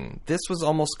acting. So this was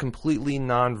almost completely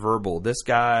nonverbal. This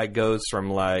guy goes from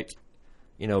baseline,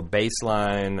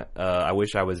 I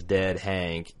wish I was dead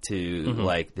Hank,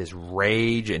 to this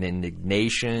rage and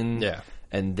indignation. Yeah.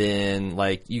 And then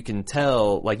you could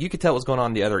tell what's going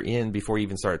on the other end before he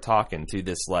even started talking, to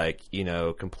this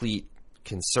complete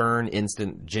concern,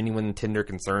 instant, genuine, tender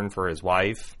concern for his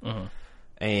wife.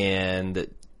 And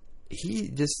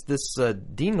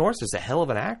Dean Norris is a hell of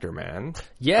an actor, man.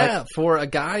 Yeah, for a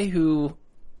guy who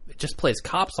just plays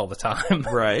cops all the time.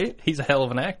 Right. He's a hell of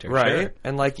an actor. Right. Sure.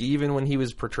 And even when he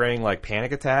was portraying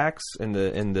panic attacks in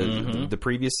the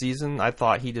previous season, I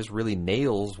thought he just really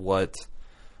nails what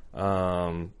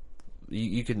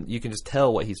you can just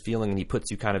tell what he's feeling, and he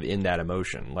puts you kind of in that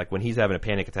emotion. Like when he's having a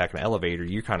panic attack in an elevator,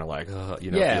 you're kind of like, feel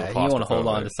you want to hold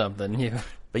on claustrophobic. to something. Yeah.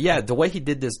 But yeah, the way he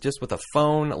did this just with a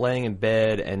phone, laying in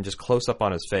bed, and just close up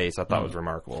on his face, I thought was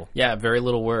remarkable. Yeah, very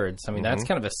little words. I mean, that's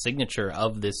kind of a signature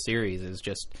of this series, is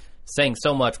just saying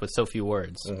so much with so few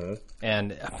words.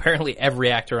 And apparently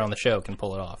every actor on the show can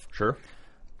pull it off. Sure.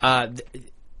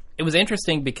 It was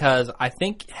interesting because I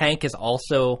think Hank is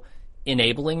also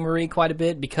enabling Marie quite a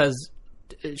bit, because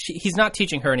he's not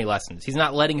teaching her any lessons. He's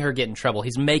not letting her get in trouble.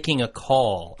 He's making a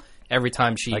call every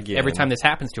time this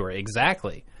happens to her.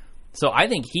 Exactly. So I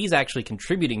think he's actually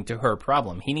contributing to her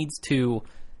problem. He needs to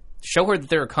show her that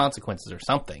there are consequences or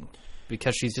something,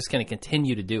 because she's just going to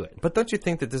continue to do it. But don't you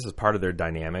think that this is part of their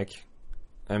dynamic?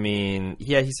 I mean,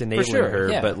 yeah, he's enabling sure,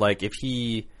 her, yeah. but like if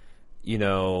he,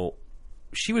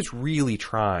 she was really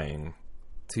trying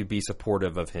to be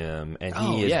supportive of him, and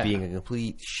he is being a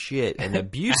complete shit and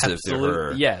abusive to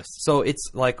her. Yes. So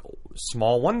it's like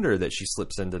small wonder that she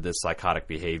slips into this psychotic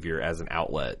behavior as an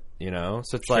outlet, So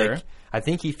it's Sure. like, I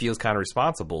think he feels kind of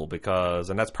responsible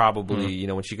and that's probably,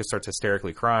 when she starts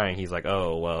hysterically crying, he's like,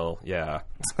 oh, well, yeah.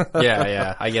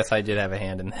 yeah. I guess I did have a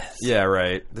hand in this. Yeah,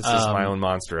 right. This is my own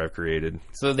monster I've created.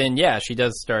 So then, she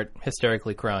does start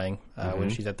hysterically crying when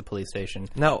she's at the police station.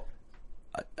 Now,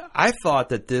 I thought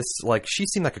that this, she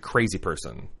seemed like a crazy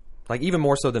person. Like, even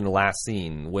more so than the last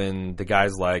scene when the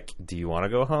guy's like, do you want to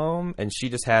go home? And she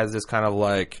just has this kind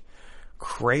of,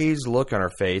 crazed look on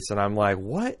her face. And I'm like,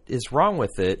 what is wrong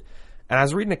with it? And I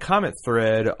was reading a comment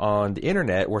thread on the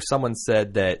internet where someone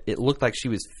said that it looked like she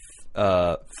was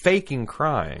faking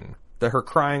crying. That her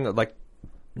crying, that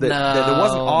it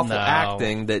wasn't awful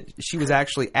acting, that she was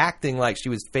actually acting like she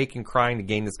was faking crying to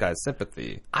gain this guy's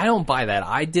sympathy. I don't buy that.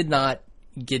 I did not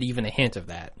get even a hint of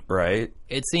that. Right.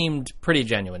 It seemed pretty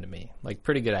genuine to me,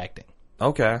 pretty good acting.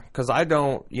 Okay, because I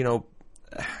don't,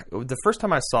 the first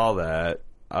time I saw that,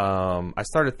 I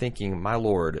started thinking, my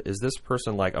lord, is this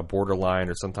person like a borderline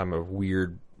or some type of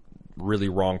weird, really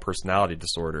wrong personality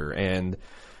disorder? And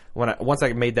once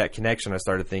I made that connection, I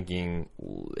started thinking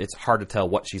it's hard to tell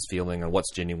what she's feeling and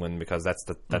what's genuine, because that's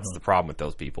the problem with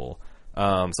those people.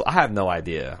 So I have no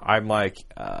idea. I'm like,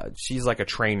 she's like a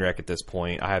train wreck at this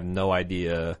point. I have no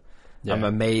idea. Yeah. I'm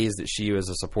amazed that she was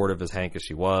as supportive as Hank as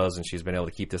she was, and she's been able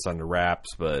to keep this under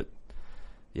wraps. But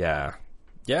yeah.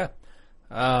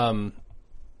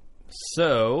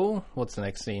 So what's the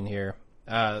next scene here?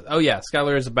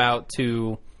 Skylar is about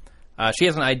to. She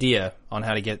has an idea on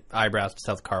how to get Eyebrows to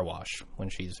sell the car wash when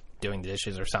she's doing the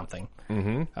dishes or something.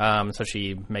 Mm-hmm. So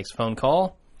she makes a phone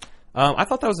call. I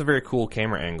thought that was a very cool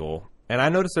camera angle. And I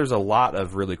noticed there's a lot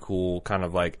of really cool kind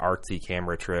of artsy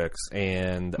camera tricks.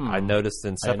 And I noticed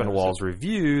in Sepinwall's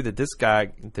review that this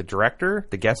guy, the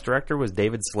guest director was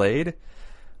David Slade,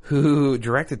 who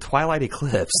directed Twilight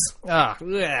Eclipse.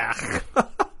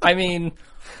 I mean,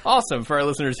 awesome for our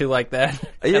listeners who like that.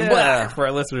 Yeah. And black for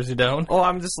our listeners who don't. Oh,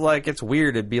 I'm just it's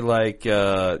weird. It'd be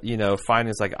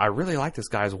finding I really like this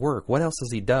guy's work. What else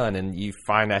has he done? And you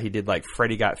find out he did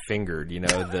Freddy Got Fingered,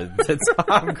 the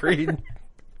Tom Green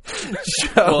show.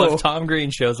 Well, if Tom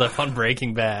Green shows up on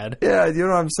Breaking Bad. Yeah, you know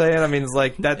what I'm saying? I mean,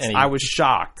 it's I was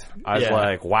shocked. I was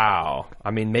like, wow.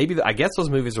 I mean, I guess those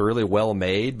movies are really well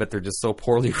made, but they're just so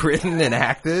poorly written and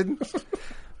acted.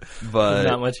 But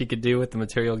not much he could do with the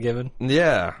material given.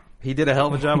 Yeah, he did a hell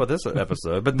of a job with this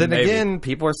episode. But then again,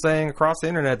 people are saying across the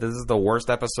internet this is the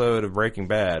worst episode of Breaking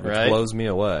Bad, which blows me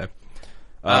away.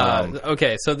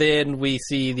 Okay, so then we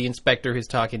see the inspector who's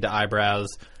talking to Eyebrows,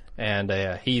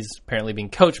 and he's apparently being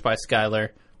coached by Skylar.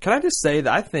 Can I just say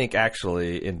that I think,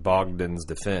 actually, in Bogdan's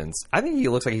defense, I think he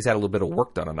looks like he's had a little bit of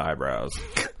work done on the eyebrows.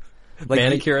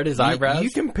 Manicured his eyebrows? You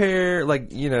compare,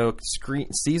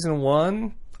 season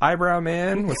 1 Eyebrow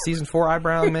Man with season 4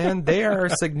 Eyebrow Man, they are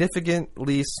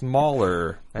significantly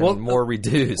smaller and more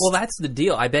reduced. Well, that's the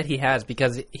deal. I bet he has,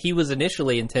 because he was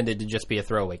initially intended to just be a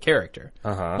throwaway character.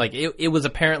 Uh-huh. It was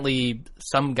apparently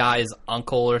some guy's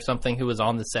uncle or something who was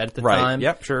on the set at the time. Right,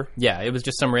 yep, sure. Yeah, it was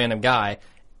just some random guy.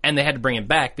 And they had to bring him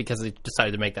back because they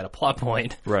decided to make that a plot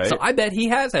point. Right. So I bet he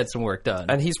has had some work done.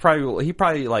 And he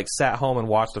probably sat home and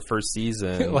watched the first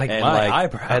season and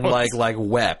eyebrows. And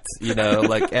wept,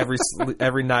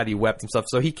 every night he wept himself.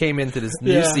 So he came into this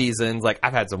new season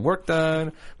I've had some work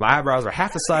done. My eyebrows are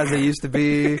half the size they used to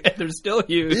be. And they're still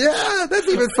huge. Yeah, that's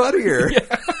even funnier. It's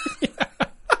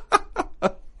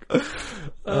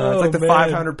like the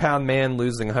 500-pound man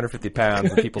losing 150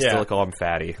 pounds, and people still call him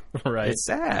fatty. Right. It's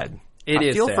sad.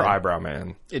 I feel for Eyebrow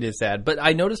Man. It is sad. But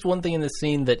I noticed one thing in this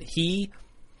scene that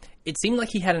it seemed like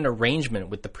he had an arrangement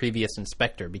with the previous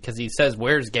inspector, because he says,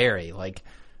 "Where's Gary?"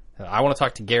 I want to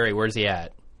talk to Gary. Where's he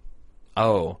at?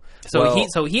 Oh, So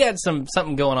well, he had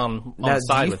something going on now, the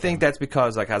side do you with think him. that's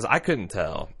because, like, as I couldn't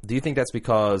tell, do you think that's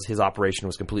because his operation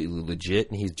was completely legit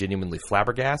and he's genuinely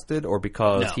flabbergasted, or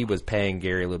because No. he was paying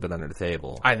Gary a little bit under the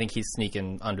table? I think he's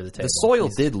sneaking under the table. The soil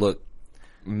did look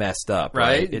messed up,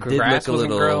 right? right? It Grass did look a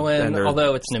wasn't little. growing, and there-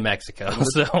 although it's New Mexico.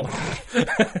 So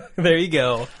there you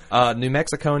go. New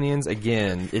Mexiconians,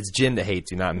 again, it's Jen that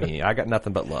hates you, not me. I got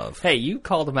nothing but love. Hey, you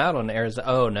called him out on Arizona.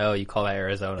 Oh no, you call that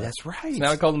Arizona. That's right. So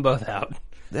now I called them both out.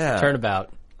 Yeah.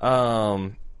 Turnabout.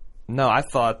 No, I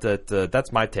thought that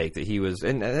that's my take, that he was,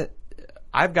 and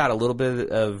I've got a little bit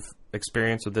of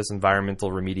experience with this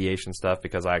environmental remediation stuff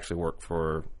because I actually work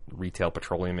for retail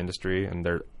petroleum industry, and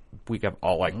we have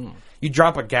all like you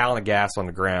drop a gallon of gas on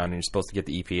the ground and you're supposed to get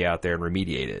the EPA out there and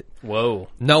remediate it. Whoa.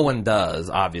 No one does,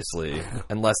 obviously,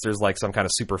 unless there's like some kind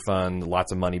of super fund,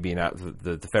 lots of money being out.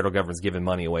 The federal government's giving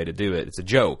money away to do it. It's a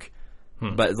joke.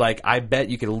 But like, I bet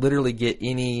you could literally get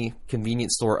any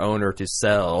convenience store owner to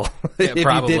sell if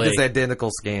probably. you did this identical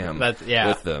scam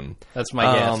with them. That's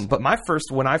my guess. But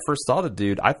when I first saw the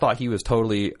dude, I thought he was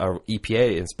totally a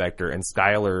EPA inspector, and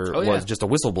Skylar was just a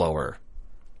whistleblower.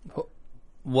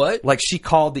 What? Like, she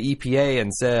called the EPA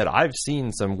and said, "I've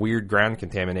seen some weird ground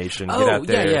contamination. Get out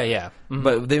there." Yeah. Mm-hmm.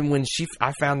 But then when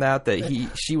I found out that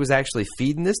she was actually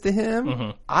feeding this to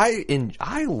him,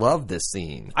 I love this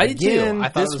scene. I did too. Again, I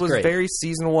thought this it was great. very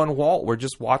season 1 Walt. We're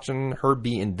just watching her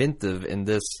be inventive in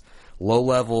this low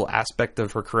level aspect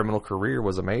of her criminal career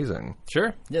was amazing.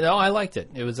 Sure. No, I liked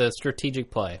it. It was a strategic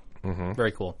play.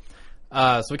 Very cool.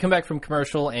 So we come back from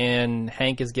commercial, and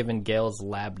Hank is given Gail's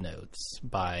lab notes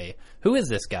by... Who is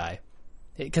this guy?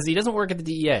 Because he doesn't work at the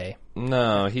DEA.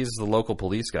 No, he's the local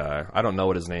police guy. I don't know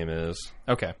what his name is.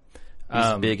 Okay. He's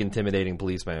a big, intimidating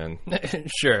policeman.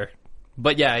 Sure.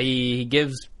 But yeah, he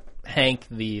gives Hank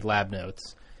the lab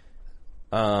notes.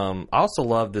 I also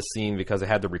love this scene because it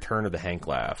had the return of the Hank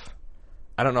laugh.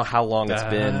 I don't know how long it's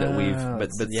been that we've,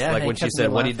 but yeah, like Hank when she hasn't said,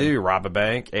 been "What do you laughing." do? Rob a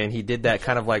bank?" and he did that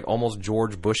kind of like almost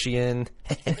George Bushian,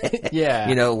 Yeah.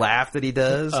 laugh that he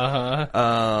does.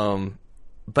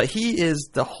 But he is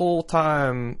the whole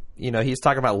time, he's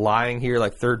talking about lying here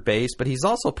like third base, but he's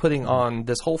also putting on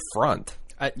this whole front.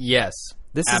 Yes.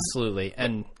 This is- absolutely.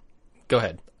 And go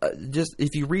ahead. Just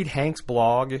if you read Hank's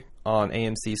blog on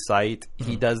AMC's site,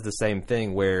 he does the same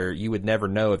thing where you would never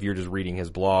know if you're just reading his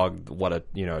blog what a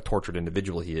tortured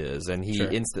individual he is, and he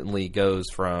instantly goes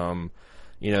from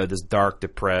this dark,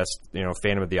 depressed,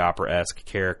 Phantom of the Opera-esque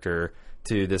character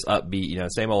to this upbeat,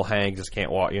 same old Hank, just can't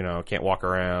walk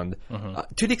around.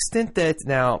 To the extent that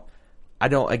now,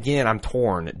 I'm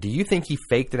torn. Do you think he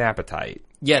faked an appetite?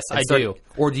 Yes, I do.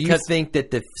 Or do you think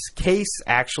that the case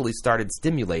actually started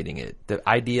stimulating it? The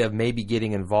idea of maybe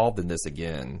getting involved in this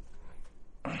again?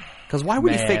 Because why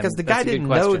would he fake? Because the guy that's a good didn't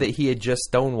know question. that he had just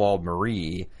stonewalled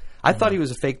Marie. I thought he was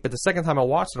a fake, but the second time I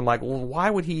watched it, I'm like, well, why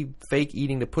would he fake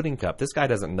eating the pudding cup? This guy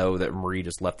doesn't know that Marie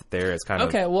just left it there. It's kind of...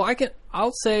 Okay, well,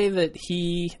 I'll say that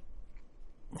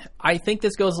I think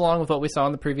this goes along with what we saw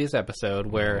in the previous episode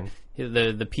where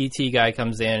the PT guy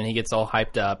comes in and he gets all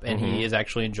hyped up and he is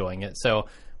actually enjoying it. So,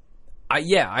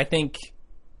 I think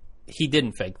he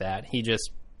didn't fake that. He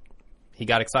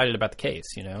got excited about the case,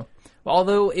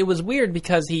 Although it was weird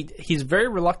because he's very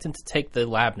reluctant to take the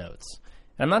lab notes.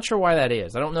 And I'm not sure why that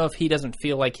is. I don't know if he doesn't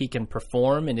feel like he can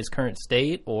perform in his current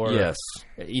state or... Yes.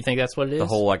 You think that's what it is? The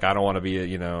whole, I don't want to be, I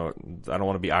don't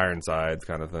want to be Ironsides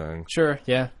kind of thing. Sure,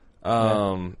 yeah.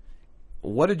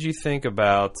 What did you think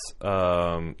about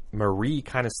Marie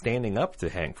kind of standing up to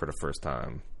Hank for the first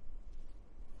time?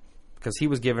 Because he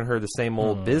was giving her the same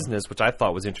old business, which I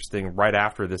thought was interesting right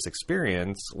after this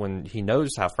experience when he knows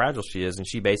how fragile she is, and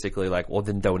she basically like, well,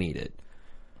 then don't eat it.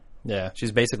 Yeah.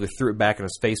 She's basically threw it back in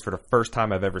his face for the first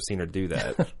time I've ever seen her do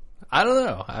that. I don't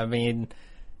know. I mean,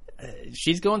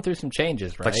 she's going through some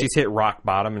changes, right? Like she's hit rock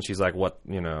bottom, and she's like, what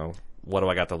do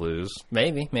I got to lose?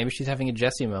 Maybe she's having a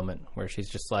Jessie moment where she's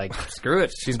just like, screw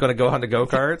it. She's going to go on to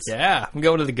go-karts? Yeah, I'm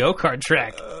going to the go-kart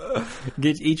track.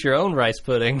 Eat your own rice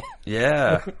pudding.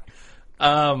 Yeah.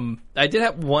 I did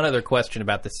have one other question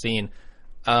about this scene.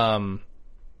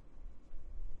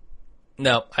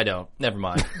 No, I don't. Never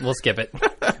mind. We'll skip it.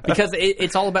 Because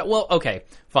it's all about... Well, okay,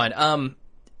 fine.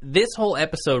 This whole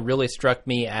episode really struck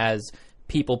me as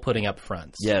people putting up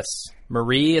fronts. Yes.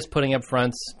 Marie is putting up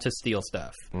fronts to steal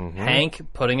stuff. Hank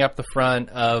putting up the front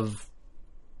of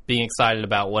being excited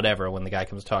about whatever when the guy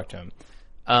comes to talk to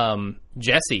him.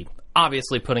 Jesse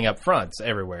obviously putting up fronts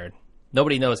everywhere.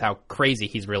 Nobody knows how crazy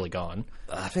he's really gone.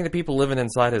 I think the people living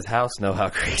inside his house know how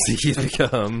crazy he's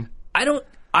become. I don't...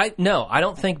 I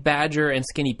don't think Badger and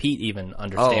Skinny Pete even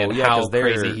understand 'cause how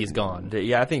they're- crazy he's gone.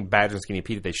 Yeah, I think Badger and Skinny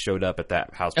Pete, if they showed up at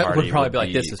that house It party, would probably be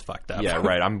like, this is fucked up. Yeah,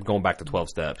 right. I'm going back to 12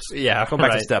 steps. Yeah, going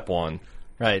back right. to step 1.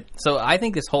 Right. So I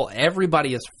think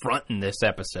everybody is fronting this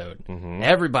episode.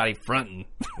 Everybody fronting.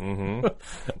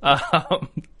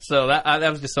 So that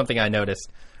was just something I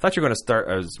noticed. I thought you were going to start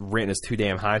ranting his too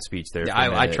damn high speech there. For a I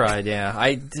minute. tried, yeah.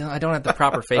 I don't have the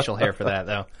proper facial hair for that,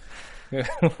 though.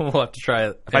 We'll have to try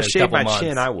it. If I shaved my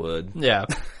chin, I would. Yeah.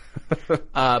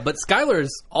 But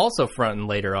Skylar's also fronting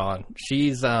later on.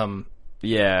 She's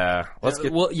Yeah. Let's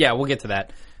get we'll get to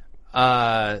that.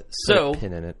 put So a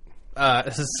pin in it.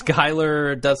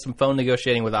 Skylar does some phone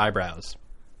negotiating with Eyebrows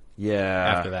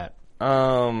Yeah. after that.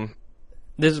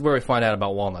 This is where we find out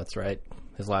about Walnuts, right?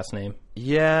 His last name.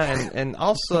 Yeah, and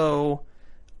also,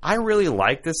 I really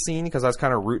like this scene because I was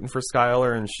kind of rooting for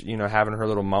Skylar and having her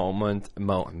little moment,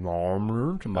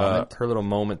 her little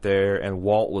moment there, and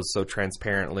Walt was so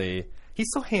transparently. He's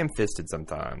so ham-fisted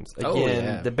sometimes.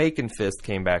 Again, the bacon fist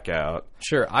came back out.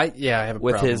 Sure, I have a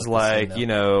with problem his with this scene,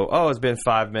 it's been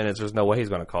 5 minutes. There's no way he's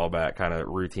going to call back kind of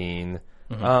routine.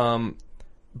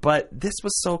 But this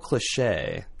was so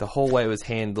cliche. The whole way it was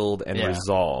handled and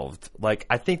resolved. Like,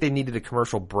 I think they needed a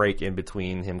commercial break in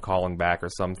between him calling back or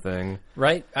something.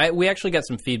 right? We actually got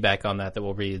some feedback on that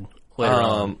we'll read later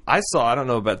on. I don't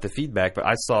know about the feedback, but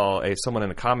I saw someone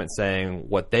in a comment saying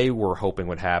what they were hoping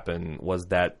would happen was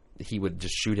that he would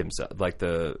just shoot himself. Like,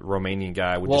 the Romanian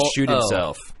guy would just shoot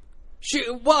himself.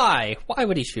 Shoot? Why? Why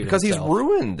would he shoot Because himself? he's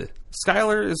ruined.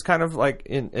 Skylar is kind of like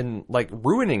in like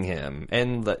ruining him,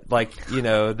 and that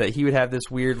he would have this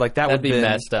weird that That'd would be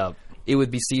messed up. It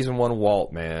would be season 1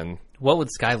 Walt, man. What would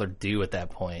Skylar do at that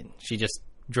point? She just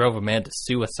drove a man to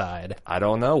suicide. I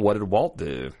don't know. What did Walt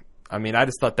do? I mean, I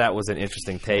just thought that was an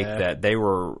interesting take that they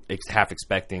were half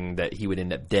expecting that he would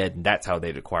end up dead, and that's how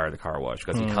they'd acquire the car wash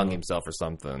because he hung himself or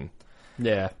something.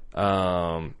 Yeah.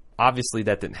 Obviously,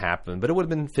 that didn't happen, but it would have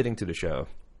been fitting to the show.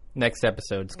 Next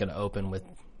episode's going to open with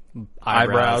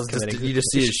eyebrows. You just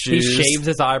see his shoes. He shaves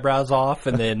his eyebrows off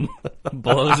and then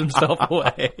blows himself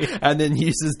away, and then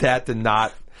uses that to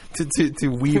not to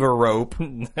weave a rope.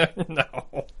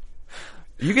 No,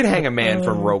 you could hang a man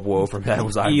from rope woe from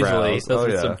those eyebrows. Easily.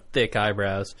 Those are some thick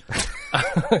eyebrows.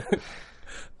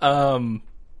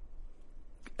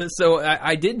 So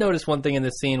I did notice one thing in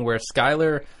this scene where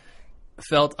Skylar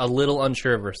felt a little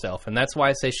unsure of herself, and that's why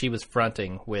I say she was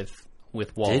fronting with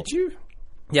Walt. Did you?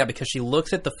 Yeah, because she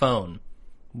looks at the phone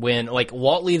when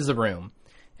Walt leaves the room,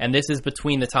 and this is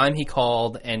between the time he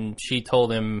called and she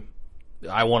told him,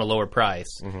 "I want a lower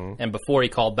price," and before he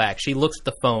called back. She looks at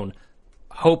the phone,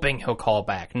 hoping he'll call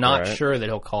back, not sure that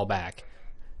he'll call back.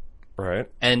 Right.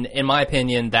 And in my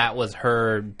opinion, that was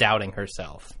her doubting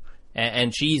herself,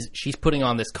 and she's putting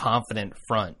on this confident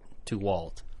front to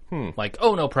Walt. Like,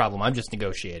 oh, no problem. I'm just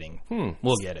negotiating.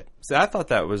 We'll get it. See, I thought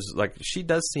that was she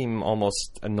does seem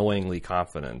almost annoyingly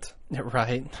confident.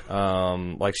 Right.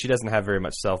 Like she doesn't have very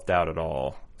much self-doubt at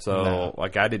all. So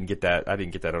I didn't get that. I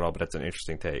didn't get that at all, but that's an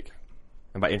interesting take.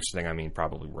 And by interesting, I mean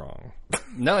probably wrong.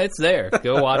 No, it's there.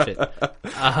 Go watch it.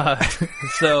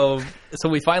 So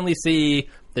we finally see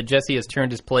that Jesse has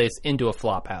turned his place into a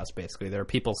flop house, basically. There are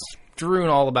people strewn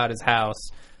all about his house.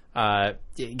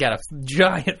 You got a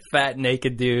giant, fat,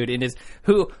 naked dude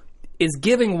who is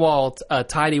giving Walt a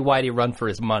tighty-whitey run for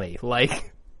his money.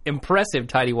 Impressive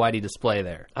tighty-whitey display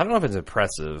there. I don't know if it's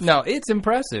impressive. No, it's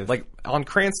impressive. On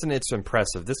Cranston, it's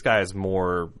impressive. This guy is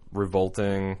more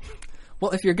revolting.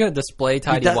 Well, if you're going to display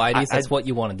tighty-whities, that's what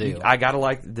you want to do. I gotta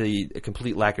like the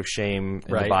complete lack of shame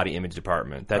in the body image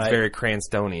department. That's very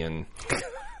Cranstonian.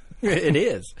 It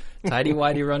is.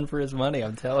 Tighty-whitey run for his money,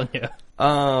 I'm telling you.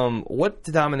 What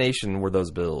denomination were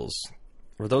those bills?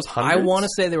 Were those hundreds? I want to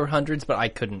say they were hundreds, but I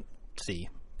couldn't see.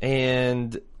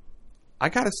 And I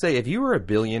gotta say, if you were a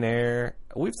billionaire,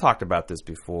 we've talked about this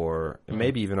before,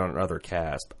 maybe even on another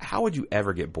cast, but how would you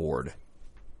ever get bored?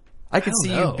 I could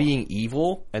see you being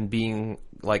evil and being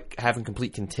having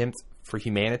complete contempt for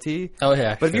humanity. Oh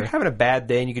yeah, but if you're having a bad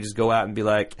day and you could just go out and be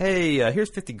like, "Hey,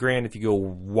 here's $50,000 if you go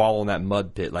wallow in that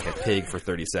mud pit like a pig for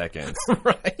 30 seconds."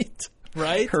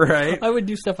 Right. I would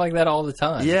do stuff like that all the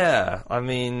time. Yeah, I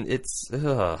mean, it's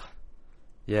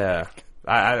yeah.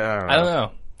 I don't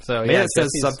know. So maybe it says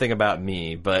something about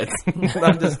me, but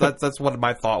that's what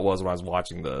my thought was when I was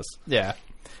watching this. Yeah.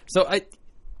 So at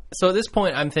this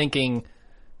point, I'm thinking,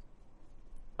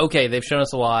 okay, they've shown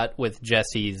us a lot with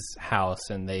Jesse's house,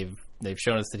 and they've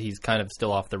shown us that he's kind of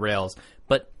still off the rails,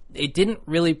 but it didn't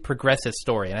really progress his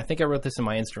story. And I think I wrote this in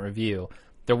my instant review.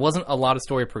 There wasn't a lot of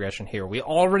story progression here. We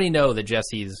already know that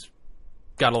Jesse's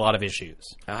got a lot of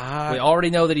issues. We already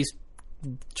know that he's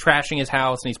trashing his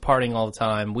house and he's partying all the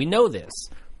time. We know this.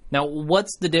 Now,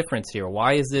 what's the difference here?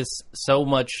 Why is this so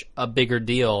much a bigger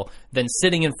deal than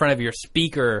sitting in front of your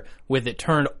speaker with it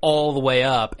turned all the way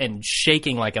up and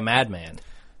shaking like a madman?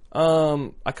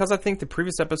 Because I think the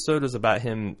previous episode was about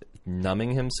him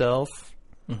numbing himself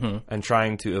and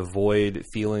trying to avoid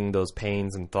feeling those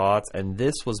pains and thoughts, and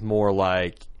this was more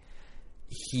like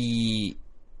his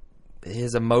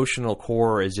emotional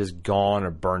core is just gone or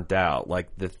burnt out. Like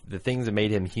the things that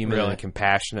made him human and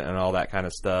compassionate and all that kind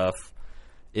of stuff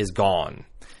is gone.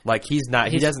 Like he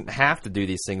doesn't have to do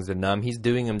these things to numb. He's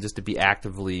doing them just to be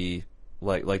actively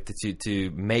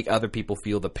to make other people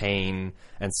feel the pain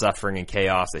and suffering and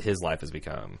chaos that his life has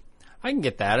become. I can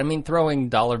get that. I mean, throwing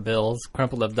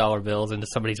crumpled up dollar bills into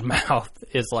somebody's mouth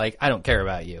is like, I don't care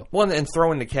about you. Well, and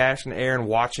throwing the cash in the air and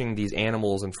watching these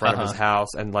animals in front of his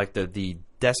house and like the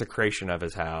desecration of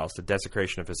his house, the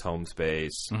desecration of his home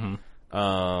space.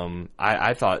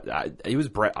 I thought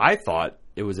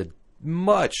it was a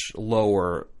much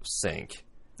lower sink.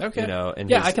 Okay. You know,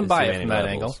 I can buy it from that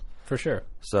angle for sure.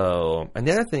 So, and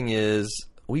the other thing is,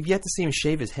 we've yet to see him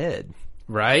shave his head.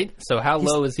 Right. So how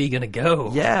low is he going to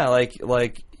go? Yeah, like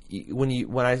when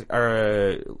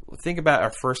I think about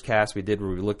our first cast we did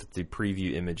where we looked at the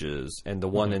preview images and the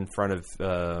one in front of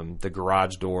the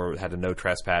garage door had a no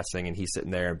trespassing and he's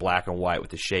sitting there in black and white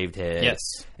with a shaved head. Yes.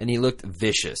 And he looked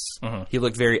vicious. He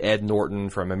looked very Ed Norton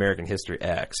from American History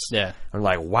X. Yeah. I'm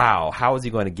like, wow, how is he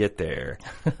going to get there?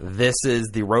 This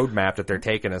is the roadmap that they're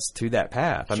taking us to that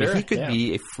path. I mean, he could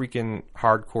be a freaking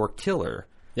hardcore killer.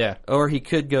 Yeah. Or he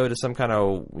could go to some kind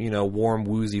of, warm,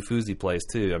 woozy-foozy place,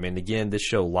 too. I mean, again, this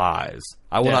show lies.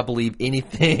 I will not believe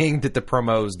anything that the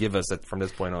promos give us from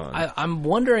this point on. I'm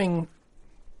wondering,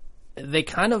 they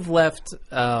kind of left,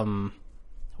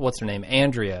 what's her name,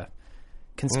 Andrea,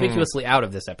 conspicuously out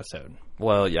of this episode.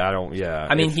 Well,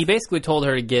 I mean, he basically told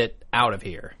her to get out of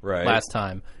here last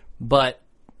time. But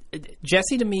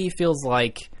Jesse, to me, feels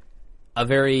like a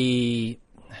very...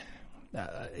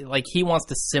 like he wants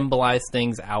to symbolize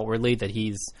things outwardly that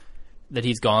he's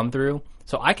gone through.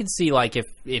 So I could see like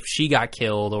if she got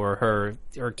killed or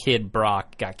her kid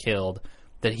Brock got killed,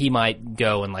 that he might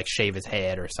go and like shave his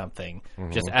head or something,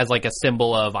 just as like a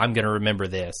symbol of I'm going to remember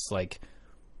this. Like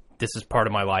this is part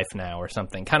of my life now or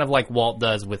something. Kind of like Walt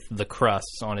does with the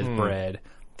crusts on his bread,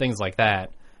 things like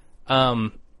that.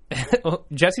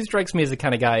 Jesse strikes me as the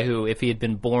kind of guy who, if he had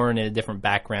been born in a different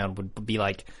background, would be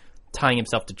like tying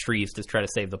himself to trees to try to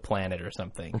save the planet or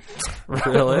something.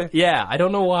 Really? Yeah, I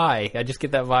don't know why. I just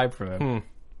get that vibe from him.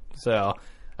 So,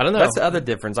 I don't know. That's the other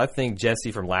difference. I think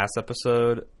Jesse from last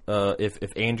episode, if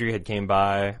Andrea had came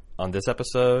by on this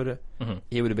episode,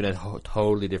 it would have been a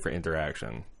totally different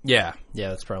interaction. Yeah,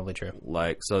 that's probably true.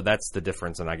 Like, so that's the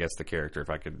difference in, I guess, the character, if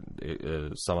I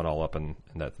could sum it all up in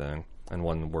that thing, in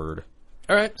one word.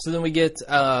 All right, so then we get...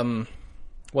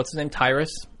 what's his name?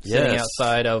 Tyrus? Sitting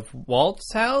outside of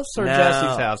Walt's house or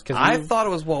Jesse's house? I thought it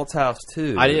was Walt's house,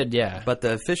 too. I did, yeah. But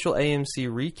the official AMC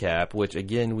recap, which,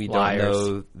 again, we don't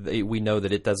know... We know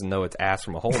that it doesn't know its ass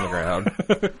from a hole in the ground.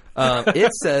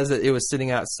 It says that it was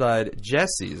sitting outside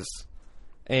Jesse's.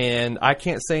 And I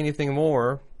can't say anything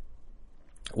more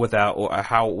without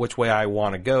which way I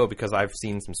want to go because I've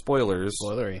seen some spoilers.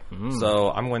 Spoilery.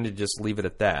 So I'm going to just leave it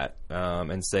at that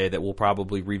and say that we'll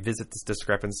probably revisit this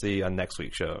discrepancy on next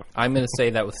week's show. I'm going to say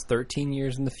that was 13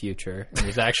 years in the future and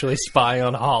he's actually spying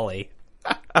on Holly.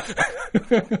 Okay.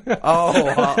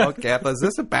 Is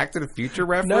this a Back to the Future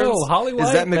reference? No, Holly White.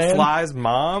 Is that man. McFly's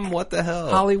mom? What the hell?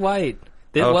 Holly White.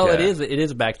 Okay. Well, it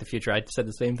is a Back to the Future. I said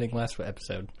the same thing last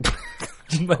episode.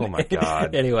 Oh my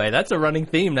god. Anyway, that's a running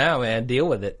theme now, man. Deal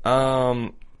with it.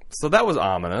 So that was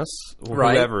ominous.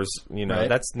 Right. Whoever's,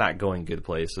 that's not going good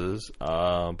places.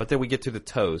 But then we get to the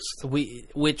toast.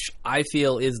 Which I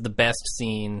feel is the best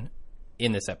scene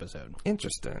in this episode.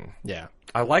 Interesting. Yeah.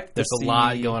 I like There's a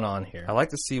lot going on here. I like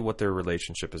to see what their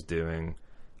relationship is doing.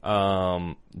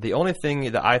 The only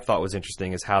thing that I thought was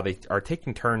interesting is how they are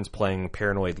taking turns playing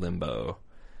Paranoid Limbo.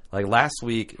 Like last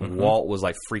week, Walt was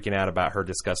like freaking out about her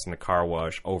discussing the car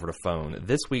wash over the phone.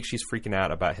 This week, she's freaking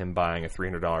out about him buying a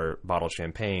 $300 bottle of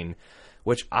champagne,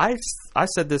 which I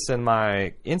said this in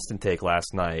my instant take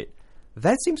last night.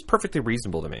 That seems perfectly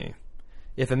reasonable to me.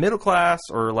 If a middle class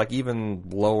or like even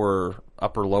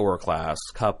upper lower class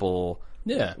couple,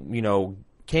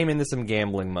 came into some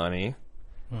gambling money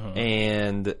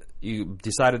and you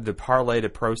decided to parlay the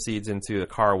proceeds into a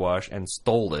car wash and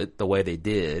stole it the way they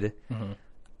did.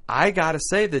 I gotta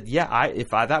say that, if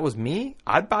that was me,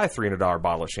 I'd buy a $300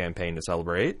 bottle of champagne to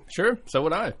celebrate. Sure, so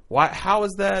would I. Why? How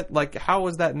is that? Like, how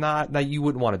is that not? Now, you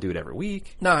wouldn't want to do it every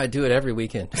week. No, I do it every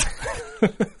weekend.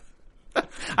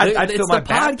 I'd it's fill my the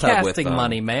bathtub with podcasting them.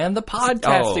 money, man. The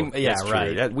podcasting. Yeah, that's true.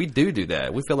 right. Yeah, we do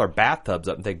that. We fill our bathtubs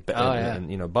up and take yeah.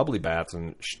 and, bubbly baths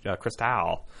and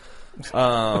Cristal.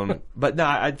 But no,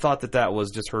 I thought that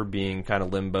was just her being kind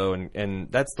of limbo,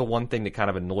 and that's the one thing that kind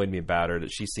of annoyed me about her,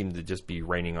 that she seemed to just be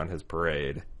raining on his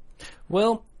parade.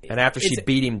 Well, And after she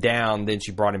beat him down, then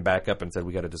she brought him back up and said,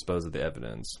 "We got to dispose of the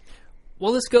evidence."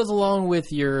 well, this goes along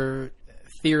with your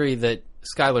theory that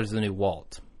Skylar's the new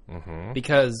Walt.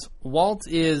 Because Walt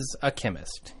is a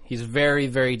chemist. He's very,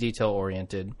 very detail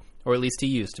oriented, or at least he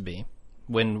used to be.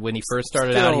 When he first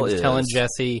started out, he was telling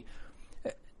Jesse,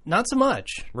 not so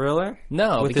much. Really?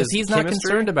 No, With because his he's not chemistry?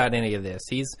 concerned about any of this.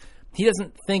 He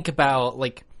doesn't think about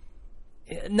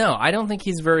no, I don't think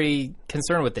he's very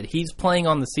concerned with it. He's playing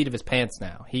on the seat of his pants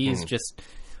now. He's just,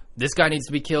 this guy needs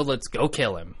to be killed. Let's go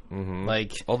kill him.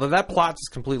 Although that plot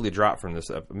just completely dropped from this.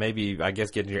 Maybe, I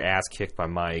guess, getting your ass kicked by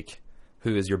Mike,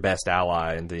 who is your best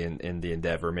ally in the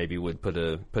endeavor, maybe would put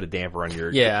a damper on your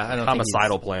I don't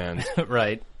homicidal plans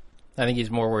right. I think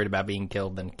he's more worried about being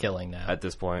killed than killing now. at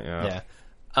this point. Yeah.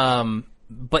 Yeah.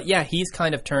 But yeah, he's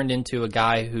kind of turned into a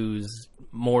guy who's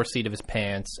more seat of his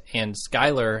pants, and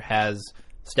Skylar has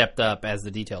stepped up as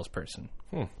the details person.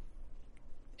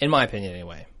 In my opinion,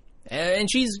 anyway. And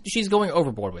she's going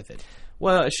overboard with it.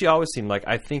 Well, she always seemed like,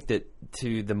 I think that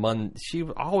she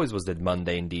always was the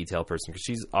mundane detail person, because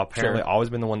she's apparently always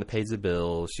been the one that pays the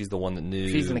bills. She's the one that knew.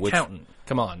 She's an accountant.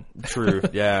 Come on. True.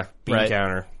 Yeah. Bean Right.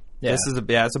 counter. Yeah.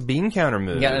 It's a bean counter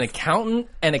move. You got an accountant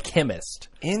and a chemist.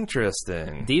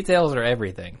 Interesting. Details are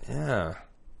everything. Yeah.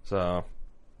 So.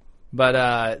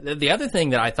 But the other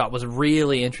thing that I thought was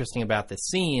really interesting about this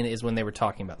scene is when they were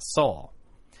talking about Saul.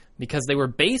 Because they were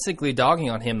basically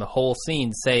dogging on him the whole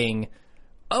scene, saying,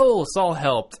 "Oh, Saul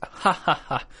helped. Ha ha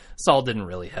ha. Saul didn't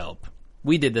really help.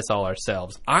 We did this all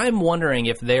ourselves." I'm wondering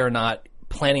if they're not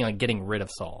planning on getting rid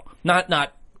of Saul.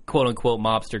 Not quote-unquote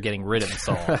mobster getting rid of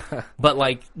Saul, but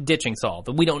like ditching Saul.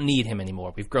 That we don't need him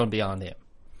anymore. We've grown beyond him.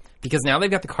 Because now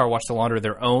they've got the car wash to launder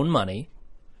their own money.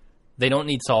 They don't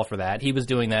need Saul for that. He was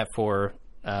doing that for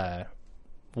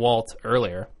Walt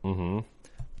earlier. Mm-hmm.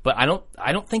 But I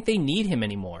don't think they need him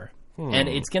anymore. And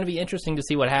it's going to be interesting to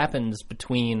see what happens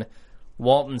between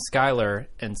Walt and Skylar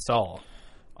and Saul.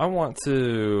 I want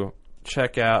to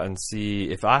check out and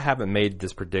see if I haven't made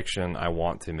this prediction. I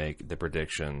want to make the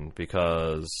prediction,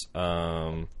 because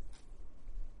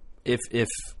if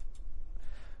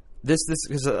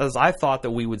because as I thought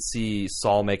that we would see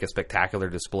Saul make a spectacular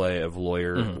display of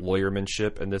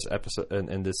lawyermanship in this episode,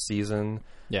 in this season.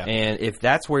 Yeah. And if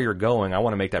that's where you're going, I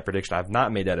want to make that prediction. I've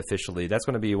not made that officially. That's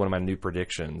going to be one of my new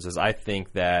predictions. Is I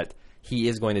think that he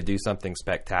is going to do something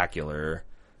spectacular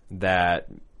that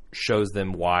shows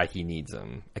them why he needs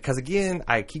them. Because again,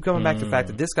 I keep coming back to the fact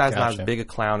that this guy's not as big a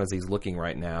clown as he's looking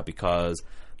right now, because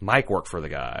Mike worked for the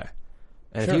guy.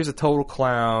 And if he was a total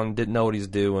clown, didn't know what he's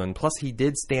doing, plus he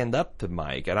did stand up to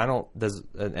Mike, and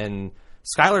and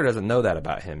Skylar doesn't know that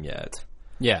about him yet.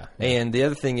 Yeah. And the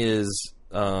other thing is,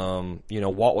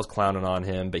 Walt was clowning on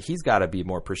him, but he's got to be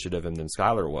more appreciative of him than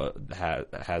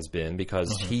Skylar has been,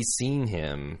 because he's seen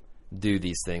him do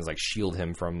these things, like shield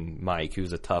him from Mike,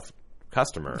 who's a tough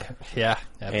customer. Yeah,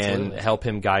 absolutely. And help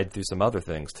him guide through some other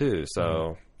things, too.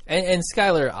 So, And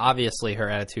Skylar, obviously, her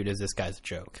attitude is this guy's a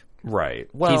joke. right.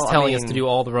 Well, He's telling us to do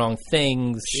all the wrong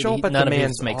things. Show up at None the of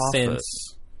man's this makes office.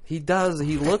 sense. He does.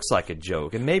 He looks like a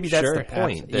joke, and maybe that's the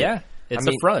point. It's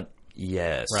a front.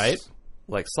 Yes. Right?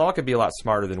 Like, Saul could be a lot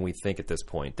smarter than we think at this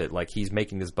point. That, like, he's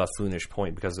making this buffoonish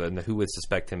point because who would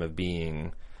suspect him of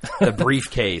being the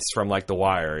briefcase from, like, The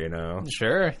Wire, you know?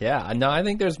 Sure, yeah. No, I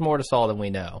think there's more to Saul than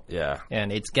we know. Yeah.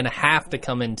 And it's going to have to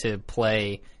come into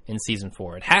play in Season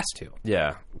 4. It has to.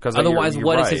 Yeah. Because Otherwise, you're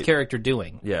what is right. his character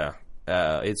doing? Yeah.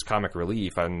 It's comic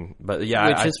relief. But,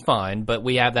 Which is fine, but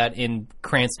we have that in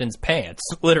Cranston's pants,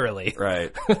 literally.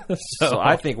 Right. So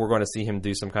I think we're going to see him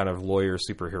do some kind of lawyer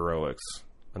superheroics,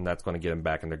 and that's going to get him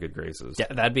back in their good graces. Yeah,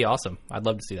 that'd be awesome. I'd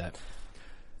love to see that.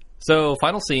 So,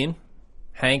 final scene.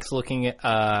 Hank's looking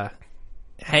at...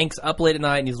 Hank's up late at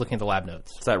night, and he's looking at the lab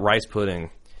notes. It's that rice pudding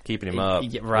keeping him up.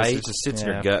 Right. It just sits in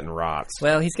your gut and rots.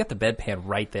 Well, he's got the bedpan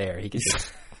right there. He could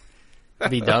just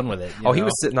be done with it. He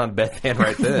was sitting on the bedpan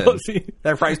right then. Was he?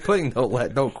 That rice pudding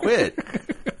don't quit.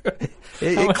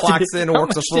 It clocks in and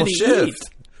works a full Did he shift. eat?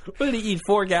 What did he eat?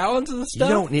 4 gallons of the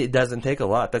stuff? It doesn't take a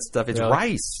lot. That stuff, it's Really?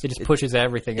 rice. It just pushes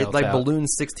everything else It like out.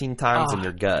 balloons 16 times in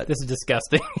your gut. This is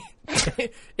disgusting.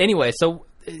 Anyway, so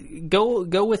go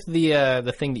with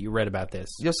the thing that you read about this.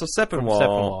 Yeah, so Sepinwall,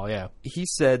 Sepinwall, yeah. he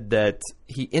said that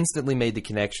he instantly made the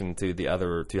connection to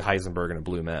Heisenberg and a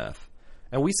blue meth.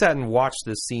 And we sat and watched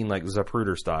this scene like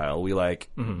Zapruder style. We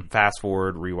fast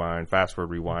forward, rewind,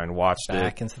 watched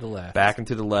Back it. into the left. Back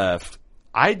into the left.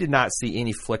 I did not see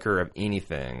any flicker of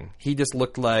anything. He just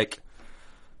looked like,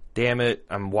 damn it,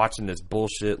 I'm watching this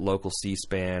bullshit local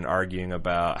C-SPAN arguing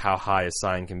about how high a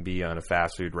sign can be on a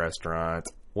fast food restaurant.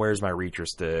 Where's my reacher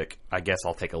stick? I guess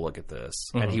I'll take a look at this.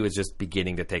 And he was just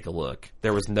beginning to take a look.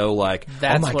 There was no That's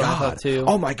oh my what I God, thought too.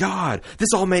 Oh my God, this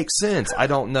all makes sense. I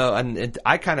don't know. And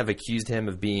I kind of accused him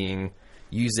of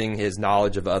using his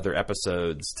knowledge of other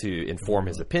episodes to inform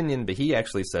his opinion, but he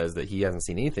actually says that he hasn't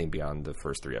seen anything beyond the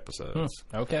first 3 episodes.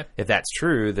 Okay. If that's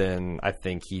true, then I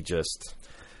think he just...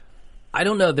 I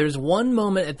don't know. There's one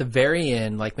moment at the very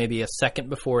end, like maybe a second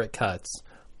before it cuts,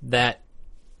 that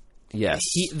Yes.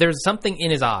 there's something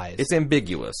in his eyes. It's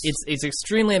ambiguous. It's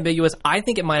extremely ambiguous. I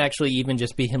think it might actually even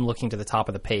just be him looking to the top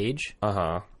of the page.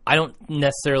 Uh-huh. I don't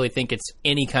necessarily think it's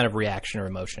any kind of reaction or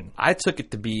emotion. I took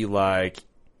it to be like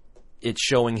it's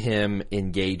showing him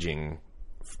engaging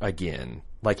again.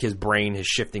 Like his brain is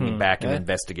shifting back in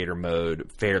investigator mode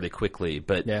fairly quickly.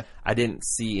 But I didn't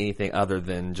see anything other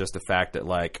than just the fact that,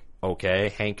 like, okay,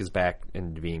 Hank is back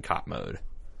into being cop mode.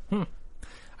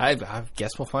 I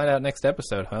guess we'll find out next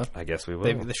episode, huh? I guess we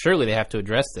will. Surely they have to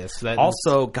address this.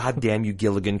 Also, goddamn you,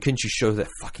 Gilligan, couldn't you show that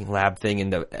fucking lab thing in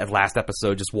the last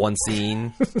episode, just one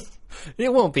scene?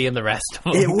 It won't be in the rest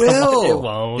of them. It will. It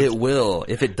won't. It will.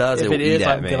 If it does, If it will it is, eat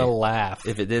at I'm me. gonna laugh.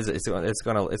 If it is, it's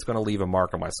gonna leave a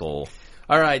mark on my soul.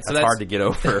 All right, so That's hard to get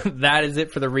over. That is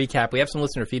it for the recap. We have some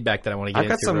listener feedback that I want to get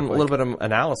into. I've got a little bit of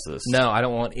analysis. No, I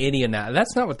don't want any analysis.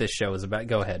 That's not what this show is about.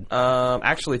 Go ahead.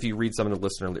 Actually, if you read some of the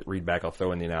listener readback, I'll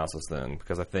throw in the analysis then,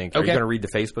 because I think... Are you going to read the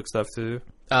Facebook stuff too?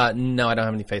 No, I don't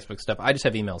have any Facebook stuff. I just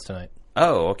have emails tonight.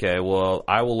 Oh, okay. Well,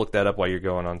 I will look that up while you're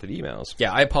going on to the emails.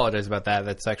 Yeah, I apologize about that.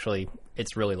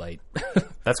 It's really late.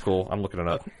 That's cool. I'm looking it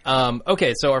up.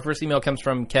 Okay, so our first email comes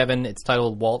from Kevin. It's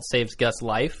titled Walt Saves Gus'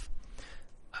 Life.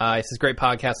 It says, great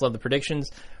podcast, love the predictions.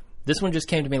 This one just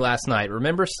came to me last night.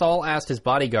 Remember Saul asked his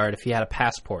bodyguard if he had a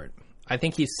passport. I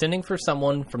think he's sending for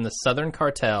someone from the Southern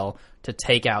Cartel to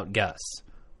take out Gus.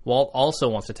 Walt also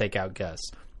wants to take out Gus.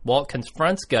 Walt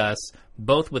confronts Gus,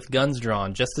 both with guns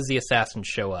drawn, just as the assassins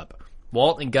show up.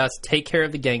 Walt and Gus take care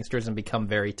of the gangsters and become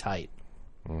very tight.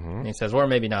 And he says, or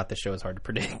maybe not, the show is hard to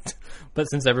predict. But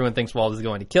since everyone thinks Walt is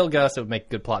going to kill Gus, it would make a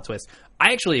good plot twist.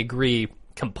 I actually agree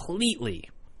completely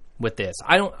with this.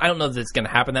 I don't know that it's going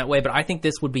to happen that way, but I think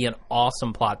this would be an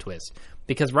awesome plot twist.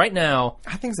 Because right now...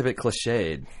 I think it's a bit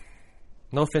cliched.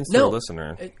 No offense to the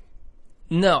listener.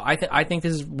 No, I think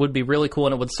this would be really cool,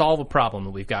 and it would solve a problem that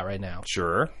we've got right now.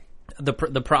 Sure. The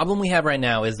problem we have right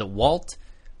now is that Walt...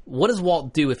 What does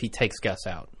Walt do if he takes Gus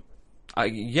out?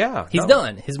 He's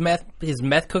done. His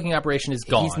meth cooking operation is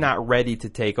gone. He's not ready to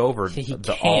take over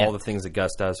all the things that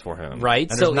Gus does for him. Right.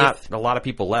 And there's not a lot of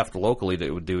people left locally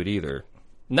that would do it either.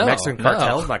 No, Mexican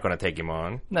cartel's not going to take him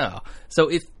on. No. So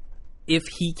if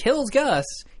he kills Gus,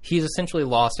 he's essentially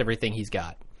lost everything he's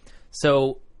got.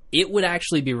 So it would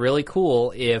actually be really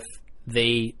cool if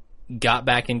they got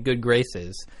back in good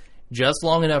graces just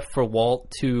long enough for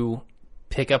Walt to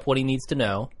pick up what he needs to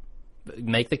know,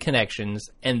 make the connections,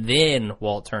 and then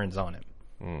Walt turns on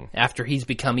him. After he's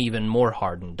become even more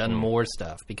hardened, done more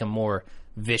stuff, become more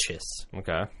vicious.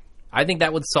 Okay. I think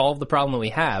that would solve the problem that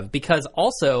we have, because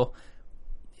also...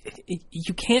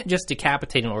 You can't just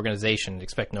decapitate an organization and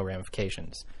expect no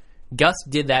ramifications. Gus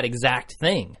did that exact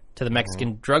thing to the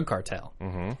Mexican drug cartel.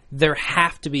 There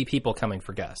have to be people coming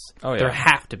for Gus. Oh, yeah. There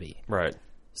have to be. Right.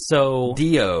 So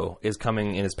Dio is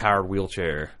coming in his powered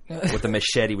wheelchair with a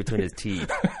machete between his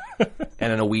teeth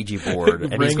and an Ouija board,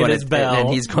 and he's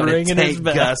going to take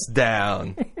Gus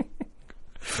down.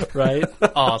 Right?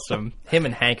 Awesome. Him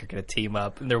and Hank are going to team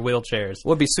up in their wheelchairs.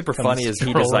 What would be super funny is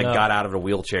he just got out of a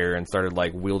wheelchair and started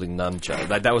wielding nunchucks.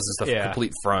 That was just a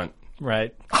complete front.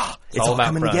 Right. It's all about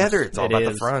coming fronts. together. It's all about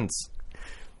the is. fronts.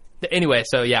 Anyway,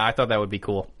 so yeah, I thought that would be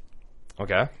cool.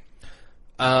 Okay.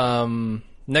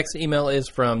 Next email is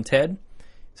from Ted.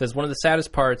 It says, one of the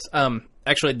saddest parts...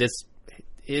 actually,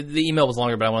 the email was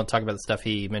longer, but I want to talk about the stuff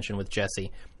he mentioned with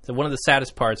Jesse. So one of the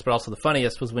saddest parts, but also the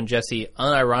funniest, was when Jesse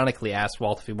unironically asked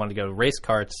Walt if he wanted to go to race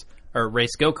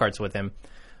go-karts with him.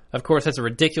 Of course, that's a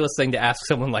ridiculous thing to ask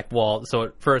someone like Walt, so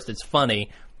at first it's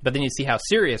funny, but then you see how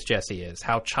serious Jesse is,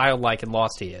 how childlike and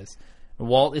lost he is.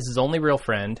 Walt is his only real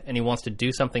friend, and he wants to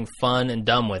do something fun and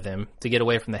dumb with him to get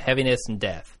away from the heaviness and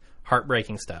death.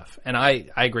 Heartbreaking stuff. And I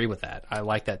agree with that. I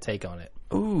like that take on it.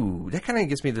 Ooh, that kind of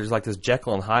gives me, there's like this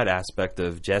Jekyll and Hyde aspect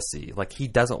of Jesse. Like, he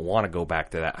doesn't want to go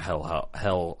back to that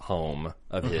hell home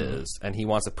of his, and he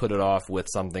wants to put it off with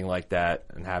something like that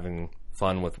and having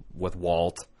fun with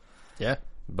Walt. Yeah.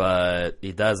 but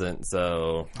he doesn't.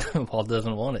 So Walt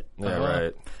doesn't want it. yeah,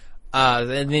 right. And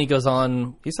then he goes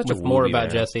on He's such a with more woozy about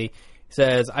man. Jesse. He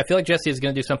says, I feel like Jesse is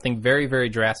going to do something very, very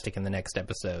drastic in the next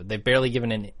episode. They've barely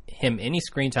given him any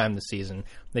screen time this season.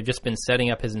 They've just been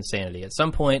setting up his insanity. At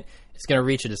some point, it's going to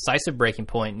reach a decisive breaking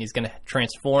point, and he's going to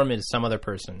transform into some other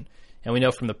person. And we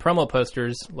know from the promo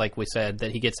posters, like we said,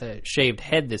 that he gets a shaved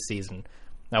head this season.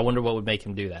 I wonder what would make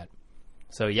him do that.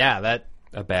 So, yeah, that...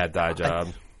 A bad dye job.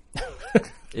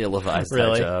 Ill-advised dye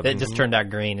Really? job. It just turned out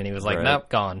green, and he was like, Right. nope,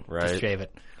 gone. Right. Just shave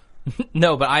it.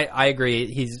 No, but I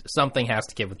agree. Something has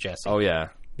to give with Jesse. Oh, yeah.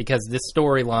 Because this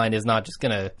storyline is not just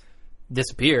going to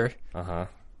disappear. Uh-huh.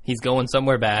 He's going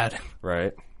somewhere bad.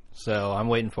 Right. So I'm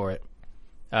waiting for it.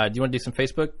 Do you want to do some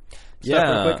Facebook stuff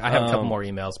Yeah, real quick? I have a couple more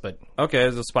emails, but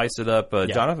Okay, to spice it up, Yeah.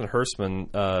 Jonathan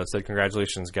Hirschman said,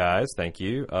 congratulations, guys. Thank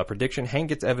you. Prediction, Hank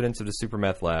gets evidence of the super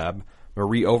meth lab.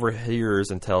 Marie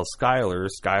overhears and tells Skyler.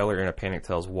 Skyler, in a panic,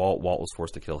 tells Walt. Walt was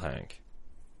forced to kill Hank.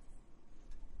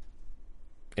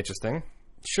 Interesting.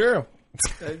 sure.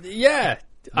 Yeah.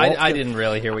 I didn't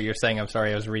really hear what you were saying. I'm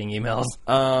sorry. I was reading emails.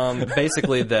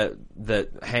 Basically, that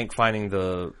Hank finding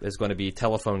is going to be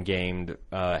telephone gamed.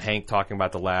 Hank talking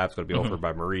about the lab is going to be offered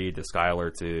by Marie to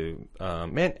Skyler to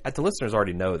the listeners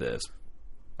already know this.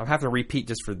 I'm having to repeat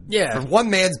just for one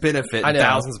man's benefit I and know.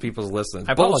 thousands of people's listeners.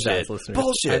 I apologize, listeners.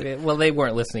 Bullshit. Well, they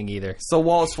weren't listening either. So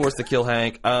Walt is forced to kill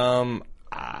Hank. The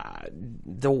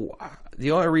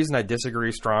only reason I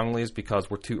disagree strongly is because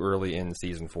we're too early in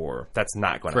season 4. That's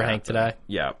not going to For happen. Hank to die?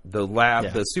 Yeah, the lab,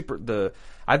 Yeah.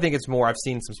 I think it's more. I've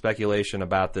seen some speculation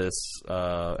about this,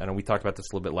 and we talked about this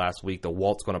a little bit last week. The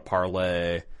Walt's going to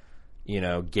parlay,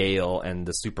 Gale and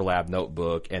the Super Lab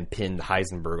notebook and pin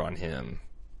Heisenberg on him.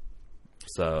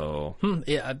 So,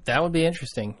 Yeah, that would be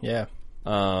interesting. Yeah.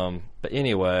 but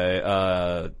anyway,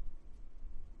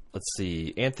 let's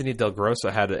see. Anthony Del Grosso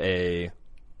had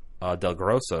Del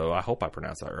Grosso, I hope I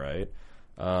pronounced that right.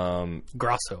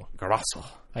 Grosso, Grosso.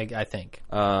 I think.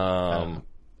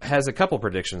 Has a couple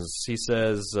predictions. He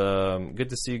says, good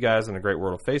to see you guys in a great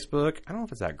world of Facebook. I don't know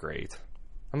if it's that great.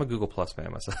 I'm a Google Plus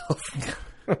fan myself.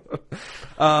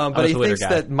 But he thinks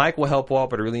that Mike will help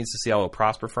Walt, but he really needs to see how he'll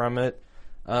prosper from it.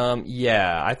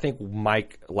 Yeah, I think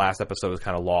Mike last episode was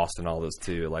kind of lost in all this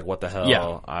too. Like, what the hell?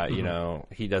 Yeah.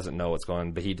 He doesn't know what's going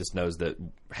on, but he just knows that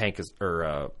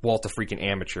Walt's a freaking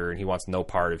amateur and he wants no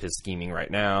part of his scheming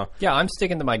right now. Yeah, I'm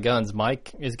sticking to my guns.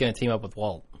 Mike is going to team up with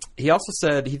Walt. He also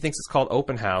said he thinks it's called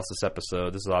Open House this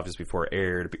episode. This is obviously before it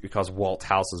aired because Walt's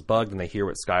house is bugged and they hear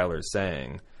what Skyler is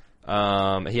saying.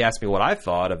 He asked me what I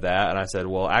thought of that, and I said,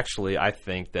 well, actually, I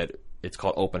think that it's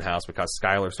called Open House because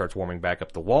Skyler starts warming back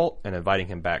up to Walt and inviting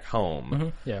him back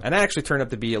home. Yeah. And that actually turned out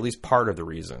to be at least part of the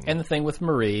reason. And the thing with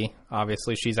Marie,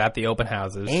 obviously, she's at the open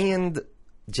houses. And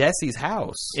Jesse's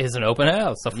house Is an open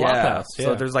house, a flop house. Yeah.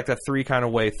 So there's like a 3 kind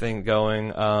of way thing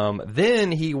going.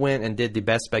 Then he went and did the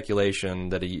best speculation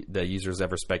that the user's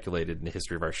ever speculated in the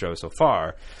history of our show so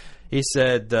far. He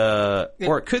said,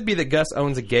 or it could be that Gus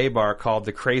owns a gay bar called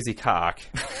the Crazy Cock.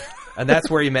 And that's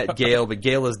where he met Gale, but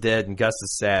Gale is dead and Gus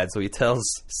is sad, so he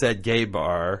tells said gay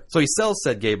bar. So he sells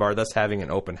said gay bar, thus having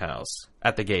an open house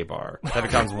at the gay bar. That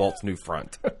becomes Walt's new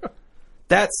front.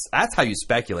 That's how you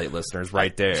speculate, listeners,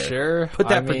 right there. Sure. Put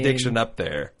that prediction up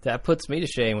there. That puts me to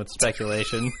shame with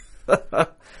speculation.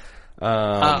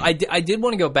 I did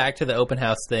want to go back to the open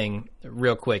house thing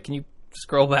real quick. Can you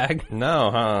scroll back? No,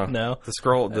 huh? No. The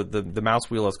scroll, the mouse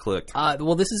wheel is clicked.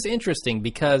 Well, this is interesting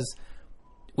because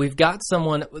we've got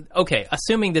someone. Okay,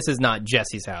 assuming this is not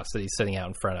Jesse's house that he's sitting out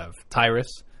in front of,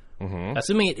 Tyrus. Mm-hmm.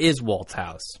 Assuming it is Walt's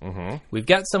house, we've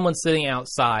got someone sitting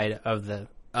outside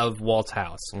of Walt's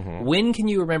house. Mm-hmm. When can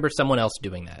you remember someone else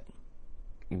doing that?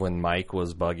 When Mike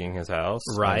was bugging his house,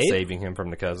 right? And saving him from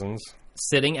the cousins,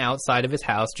 sitting outside of his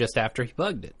house just after he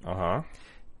bugged it.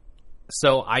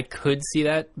 So I could see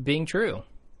that being true.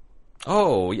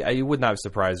 Oh, yeah, it would not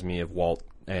surprise me if Walt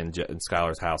and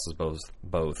Skyler's house is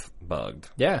both bugged.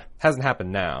 Yeah, hasn't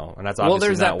happened now, and that's obviously well.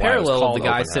 There's not that why parallel of the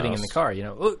guy Open sitting House. in the car.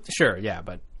 Sure, yeah,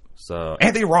 but so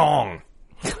Anthony wrong.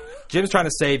 Jim's trying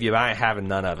to save you, but I ain't having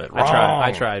none of it. Wrong.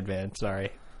 I tried, man.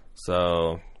 Sorry.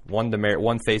 So one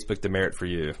Facebook demerit for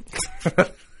you.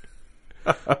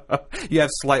 You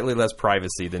have slightly less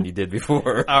privacy than you did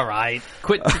before. All right.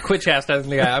 Quit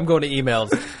chastising the guy. I'm going to emails.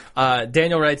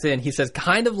 Daniel writes in. He says,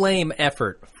 kind of lame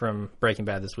effort from Breaking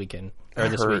Bad this weekend. Or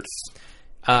this week.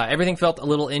 Everything felt a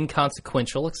little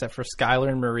inconsequential except for Skyler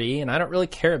and Marie, and I don't really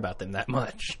care about them that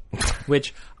much.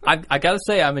 Which, I got to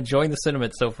say, I'm enjoying the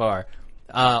sentiment so far.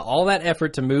 All that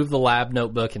effort to move the lab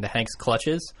notebook into Hank's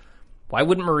clutches. Why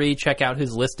wouldn't Marie check out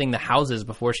who's listing the houses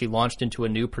before she launched into a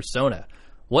new persona?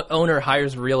 What owner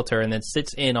hires a realtor and then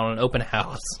sits in on an open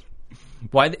house?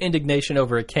 Why the indignation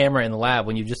over a camera in the lab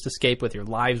when you just escape with your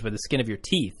lives by the skin of your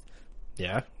teeth?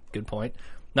 Yeah, good point.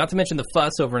 Not to mention the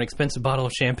fuss over an expensive bottle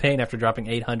of champagne after dropping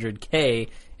 $800K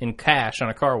in cash on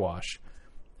a car wash.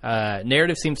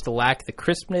 Narrative seems to lack the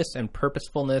crispness and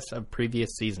purposefulness of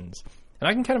previous seasons. And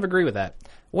I can kind of agree with that.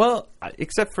 Well,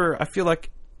 except for I feel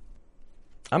like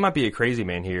I might be a crazy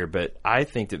man here, but I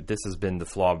think that this has been the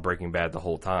flaw of Breaking Bad the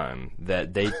whole time.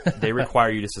 That they require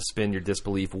you to suspend your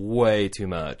disbelief way too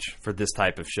much for this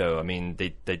type of show. I mean,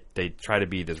 they try to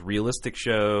be this realistic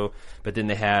show, but then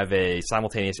they have a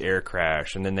simultaneous air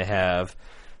crash, and then they have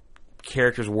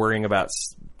characters worrying about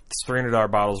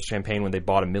 $300 bottles of champagne when they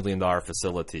bought $1 million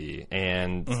facility,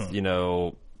 and you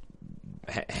know,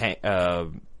 like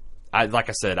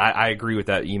I said, I agree with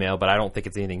that email, but I don't think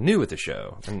it's anything new with the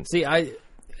show. And See,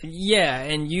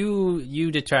 and you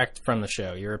detract from the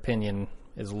show. Your opinion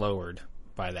is lowered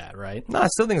by that, right? no, I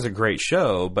still think it's a great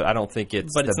show, but I don't think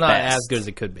it's But it's the not best. as good as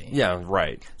it could be. Yeah,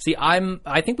 right. See,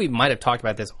 I think we might have talked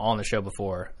about this on the show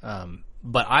before,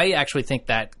 but I actually think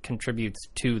that contributes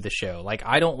to the show. Like,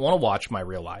 I don't want to watch my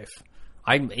real life.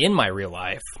 I'm in my real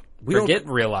life. Forget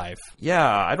real life. Yeah,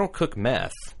 I don't cook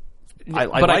meth. I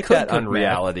But I like could that cook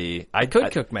unreality. I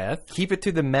could cook meth. Keep it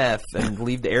to the meth and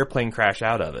leave the airplane crash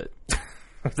out of it.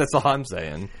 That's all I'm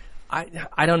saying.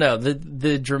 I don't know.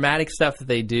 The dramatic stuff that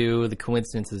they do, the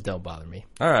coincidences don't bother me.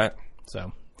 All right.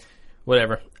 So,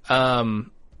 whatever. But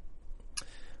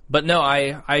no,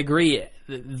 I agree.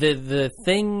 The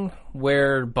thing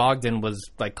where Bogdan was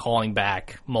like calling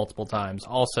back multiple times,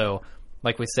 also,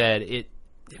 like we said, it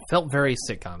felt very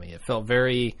sitcom-y. It felt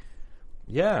very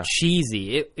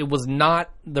cheesy. It was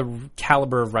not the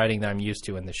caliber of writing that I'm used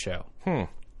to in this show.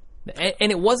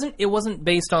 And it wasn't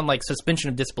based on like suspension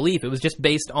of disbelief. It was just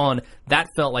based on that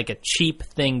felt like a cheap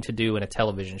thing to do in a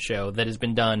television show that has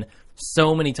been done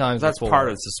so many times That's before. part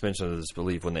of the suspension of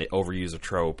disbelief when they overuse a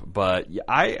trope. But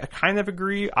I kind of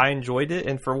agree. I enjoyed it.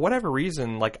 And for whatever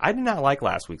reason, like I did not like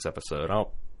last week's episode. I don't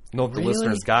know if the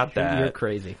listeners got that. You're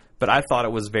crazy. But I thought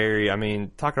it was very, I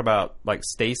mean, talking about like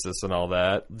stasis and all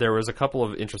that, there was a couple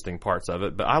of interesting parts of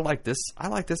it. But I like this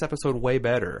episode way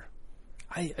better.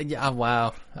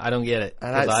 Wow. I don't get it.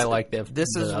 Because I like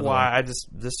This is why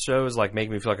this show is like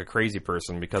making me feel like a crazy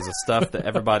person because the stuff that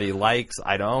everybody likes,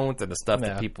 I don't, and the stuff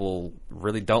that people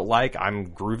really don't like,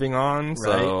 I'm grooving on.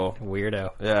 So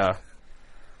weirdo. Yeah.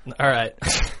 All right.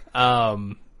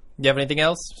 You have anything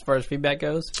else as far as feedback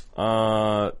goes?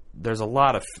 There's a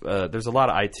lot of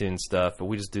iTunes stuff, but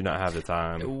we just do not have the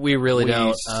time. We really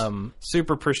don't.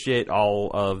 Super appreciate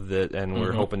all of it, and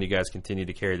we're hoping you guys continue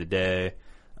to carry the day.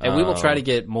 And we will try to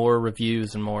get more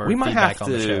reviews and more feedback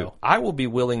on the show. I will be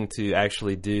willing to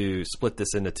actually split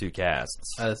this into 2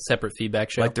 casts. A separate feedback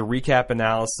show? Like the recap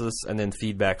analysis and then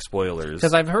feedback spoilers.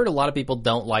 Because I've heard a lot of people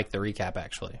don't like the recap,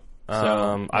 actually.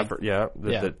 So,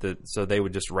 so they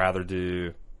would just rather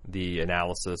do the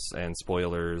analysis and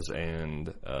spoilers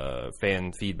and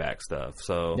fan feedback stuff.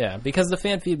 So yeah, because the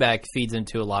fan feedback feeds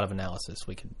into a lot of analysis.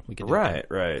 We could do right.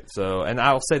 So, and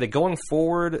I'll say that going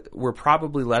forward, we're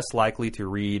probably less likely to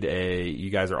read a "You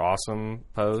guys are awesome"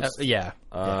 post.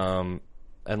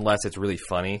 Unless it's really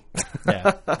funny.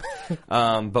 Yeah.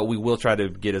 But we will try to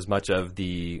get as much of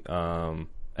the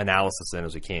analysis in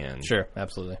as we can. Sure,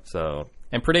 absolutely. So,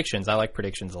 and predictions. I like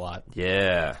predictions a lot.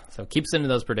 Yeah. So keep sending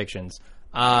those predictions.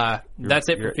 That's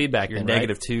it for feedback. You're then,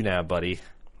 -2 now, buddy.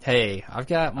 Hey, I've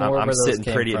got more. I'm where those sitting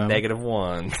came pretty from. at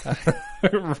 -1.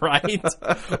 Right?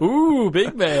 Ooh,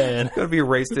 big man. It's gonna be a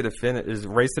race to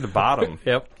the bottom.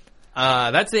 Yep.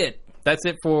 That's it. That's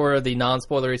it for the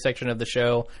non-spoilery section of the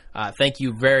show. Thank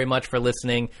you very much for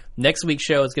listening. Next week's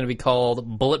show is going to be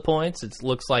called Bullet Points. It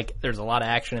looks like there's a lot of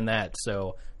action in that,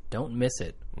 so don't miss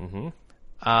it. Mm-hmm.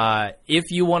 If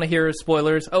you want to hear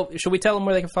spoilers, should we tell them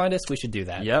where they can find us? We should do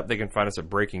that. Yep, they can find us at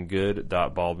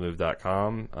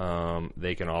breakinggood.baldmove.com.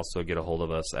 They can also get a hold of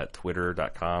us at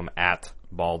twitter.com at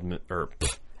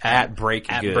breakgood. At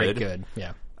breakgood,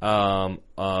 yeah.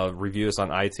 Review us on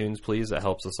iTunes, please. That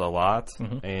helps us a lot.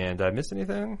 Mm-hmm. And did I miss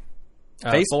anything?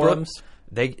 Facebook. Forums.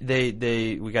 We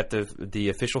got the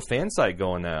official fan site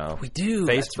going now. We do.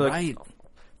 Facebook, that's right.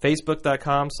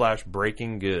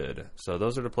 Facebook.com/breakinggood. So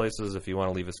those are the places if you want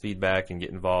to leave us feedback and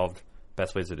get involved.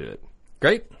 Best ways to do it.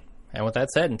 Great. And with that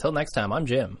said, until next time, I'm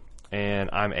Jim. And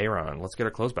I'm Aaron. Let's get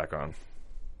our clothes back on.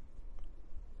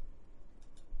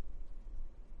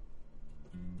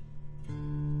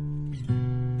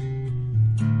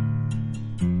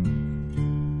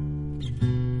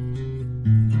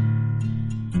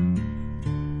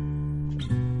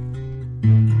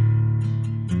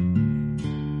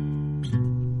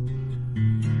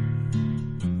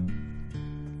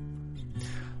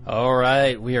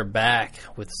 right, we are back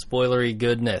with spoilery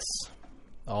goodness.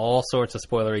 All sorts of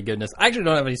spoilery goodness. I actually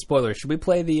don't have any spoilers. Should we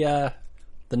play the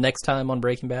next time on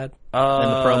Breaking Bad?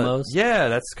 And the promos? Yeah,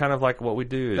 that's kind of like what we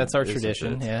do. That's our isn't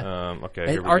tradition, it? yeah. Okay,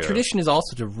 And here we our go. tradition is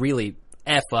also to really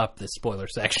F up this spoiler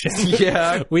section.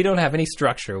 Yeah. We don't have any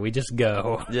structure. We just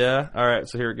go. Yeah, all right,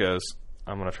 so here it goes.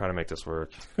 I'm going to try to make this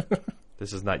work.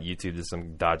 This is not YouTube. This is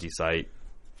some dodgy site.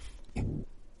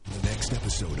 The next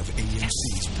episode of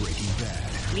AMC's Breaking Bad.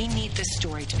 We need this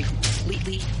story to be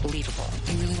completely believable.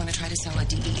 You really want to try to sell a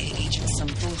DEA agent some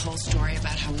whole story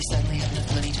about how we suddenly have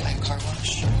enough money to buy a car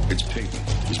wash? It's Peyton.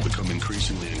 He's become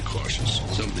increasingly incautious.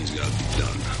 Something's got to be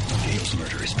done. Hale's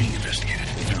murder is being investigated.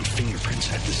 They found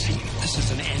fingerprints at the scene. This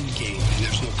is an end game.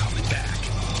 There's no coming back.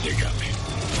 You got me.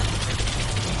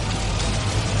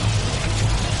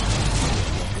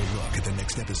 Look at the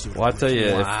next episode. Well, I tell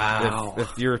you, Wow.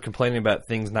 if you're complaining about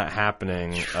things not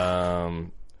happening,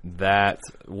 that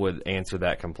would answer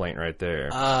that complaint right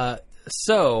there.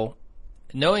 So,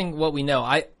 knowing what we know,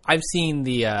 I've seen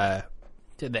the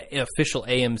official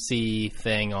AMC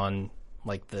thing on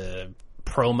like the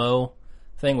promo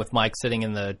thing with Mike sitting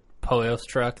in the Poyos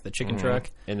truck, the chicken truck,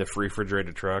 In the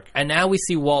refrigerated truck. and now we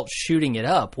see Walt shooting it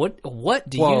up. What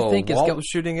do you think is Walt going? was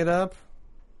shooting it up?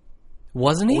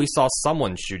 Wasn't he? We saw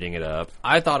someone shooting it up.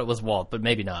 I thought it was Walt, but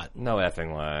maybe not. No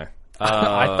effing lie.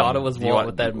 I thought it was do you Walt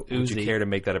with that Would Uzi. you care to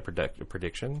make that a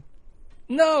prediction?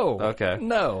 No. Okay.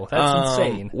 No, that's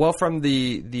insane. Well, from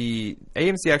the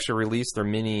AMC actually released their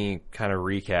mini kind of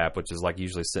recap, which is like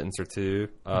usually a sentence or two,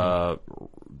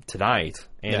 tonight,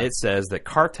 and Yeah. it says that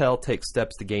Cartel takes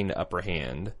steps to gain the upper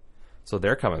hand. So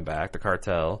they're coming back, the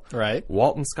Cartel. Right.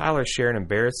 Walt and Skylar share an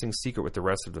embarrassing secret with the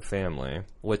rest of the family,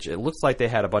 which it looks like they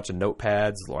had a bunch of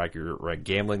notepads, like your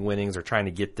gambling winnings, or trying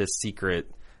to get this secret,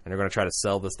 and they're going to try to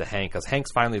sell this to Hank, because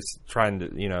Hank's finally trying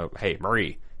to, hey,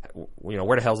 Marie,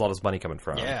 where the hell's all this money coming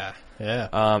from? Yeah. Yeah.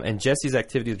 And Jesse's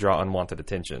activities draw unwanted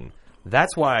attention.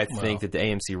 That's why I think that the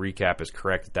AMC recap is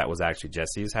correct that was actually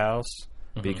Jesse's house,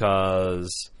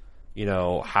 because,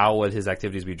 how would his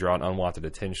activities be drawing unwanted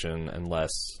attention unless,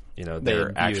 they're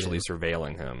viewed actually him.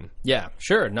 surveilling him? Yeah.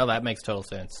 Sure. No, that makes total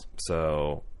sense.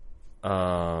 So that's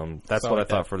So what I like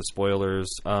thought that. for the spoilers.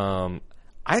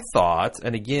 I thought,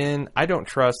 and again, I don't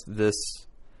trust this.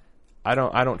 I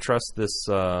don't trust this.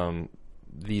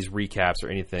 These recaps or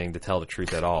anything to tell the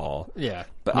truth at all. Yeah.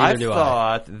 But Neither I do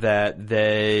thought that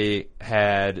they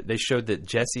showed that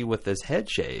Jesse with his head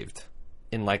shaved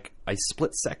in like a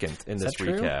split second in this that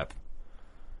true? recap.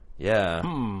 Yeah.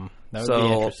 That would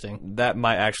be interesting. That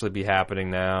might actually be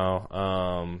happening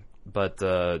now. But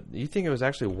you think it was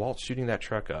actually Walt shooting that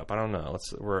truck up? I don't know.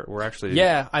 We're actually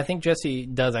Yeah, I think Jesse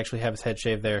does actually have his head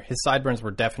shaved there. His sideburns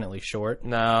were definitely short.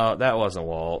 No, that wasn't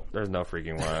Walt. There's no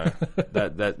freaking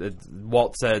way.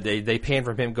 Walt said they panned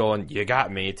from him going, "You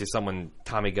got me," to someone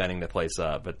Tommy gunning the place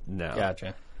up, but no.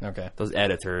 Gotcha. Okay. Those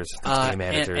editors, the team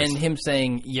editors. And him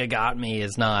saying "you got me"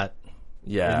 is not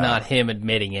him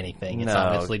admitting anything. It's No.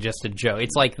 obviously just a joke.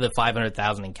 It's like the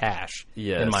 $500,000 in cash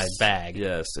in my bag.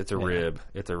 Yes, it's a rib.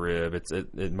 It's a rib.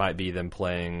 It might be them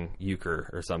playing euchre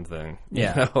or something.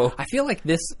 Yeah. I feel like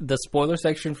the spoiler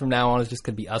section from now on is just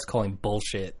going to be us calling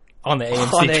bullshit on the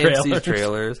AMC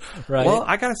trailers. Right. Well,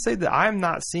 I gotta say that I'm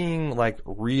not seeing like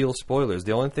real spoilers.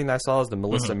 The only thing I saw is the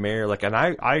Melissa Mayer. And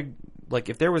I like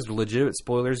if there was legitimate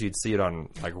spoilers, you'd see it on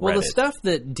like Reddit. Well, the stuff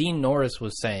that Dean Norris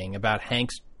was saying about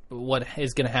Hank's, what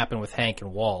is going to happen with Hank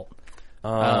and Walt.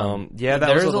 That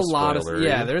there's was a lot of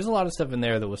spoilery. there's a lot of stuff in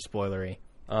there that was spoilery.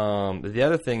 The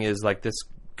other thing is like this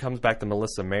comes back to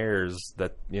Melissa Mayers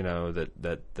that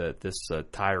that this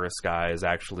Tyrus guy is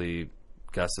actually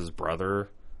Gus's brother.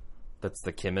 That's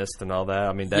the chemist and all that.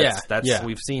 I mean, that's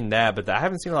we've seen that, but I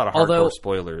haven't seen a lot of hardcore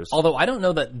spoilers. Although I don't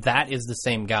know that is the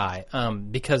same guy,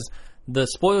 because the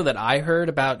spoiler that I heard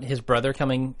about his brother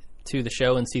coming to the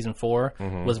show in season 4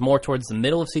 was more towards the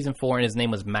middle of season 4, and his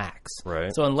name was Max.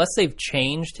 Right. So unless they've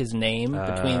changed his name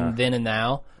between then and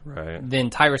now, right. then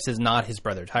Tyrus is not his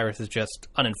brother. Tyrus is just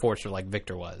an enforcer like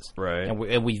Victor was. Right. And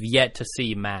we've yet to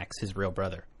see Max, his real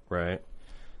brother. Right.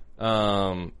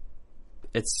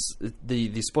 It's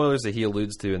the spoilers that he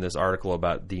alludes to in this article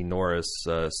about Dean Norris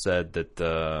said that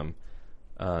the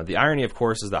irony, of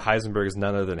course, is that Heisenberg is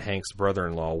none other than Hank's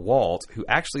brother-in-law, Walt, who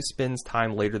actually spends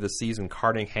time later this season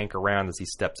carting Hank around as he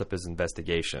steps up his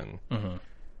investigation. Mm-hmm.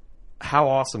 How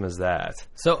awesome is that?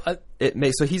 So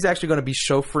so he's actually going to be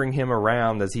chauffeuring him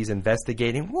around as he's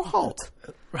investigating Walt.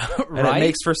 right? And it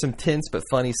makes for some tense but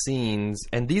funny scenes.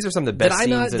 And these are some of the best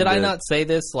scenes. Did I not say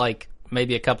this like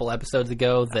maybe a couple episodes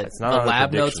ago that It's the not on the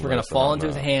lab prediction notes were going to list, I fall don't into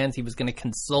his know. hands? He was going to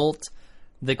consult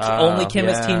the only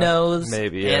chemist he knows.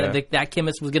 Maybe, yeah. And that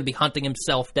chemist was going to be hunting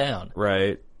himself down.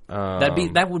 Right.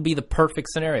 That would be the perfect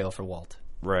scenario for Walt.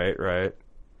 Right.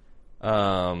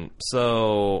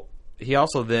 So he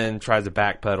also then tries to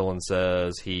backpedal and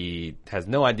says he has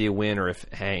no idea when or if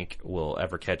Hank will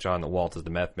ever catch on that Walt is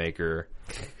the meth maker.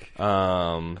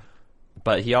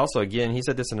 But he also, again, he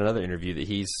said this in another interview that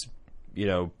he's,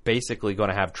 basically going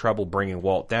to have trouble bringing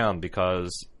Walt down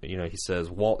because, he says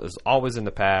Walt is always in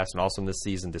the past and also in this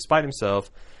season, despite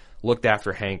himself, looked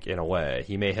after Hank in a way.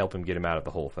 He may help him get him out of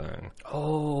the whole thing.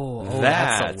 Oh,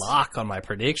 that's a lock on my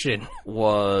prediction.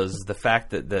 Was the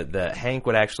fact that Hank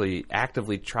would actually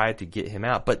actively try to get him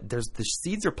out. But the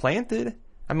seeds are planted.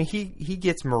 I mean, he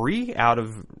gets Marie out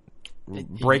of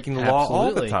breaking the law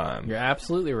all the time. You're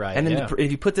absolutely right. And then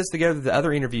if you put this together, the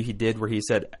other interview he did where he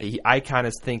said, I kind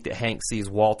of think that Hank sees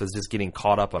Walt as just getting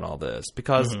caught up on all this.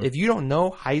 Because if you don't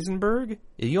know Heisenberg,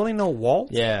 if you only know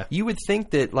Walt, you would think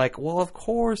that, of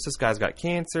course, this guy's got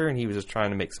cancer and he was just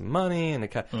trying to make some money. And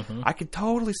I could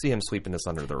totally see him sweeping this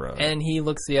under the rug. And he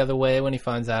looks the other way when he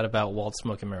finds out about Walt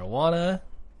smoking marijuana.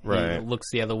 Right. He looks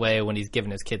the other way when he's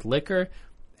giving his kid liquor.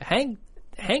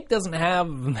 Hank doesn't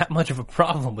have that much of a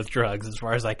problem with drugs, as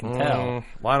far as I can tell.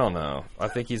 Well, I don't know. I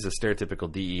think he's a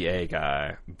stereotypical DEA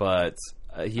guy, but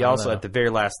he also, at the very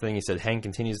last thing, he said Hank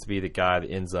continues to be the guy that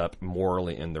ends up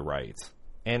morally in the right.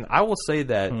 And I will say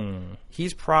that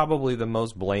he's probably the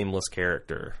most blameless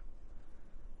character.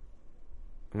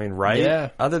 I mean, right? Yeah.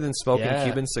 Other than smoking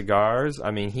Cuban cigars,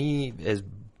 I mean, he has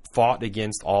fought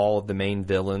against all of the main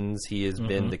villains. He has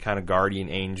been the kind of guardian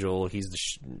angel. He's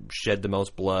shed the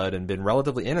most blood and been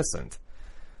relatively innocent.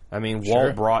 I mean,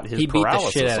 Walt brought his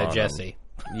paralysis. He beat the shit out of on Jesse.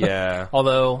 Him. Yeah.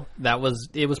 Although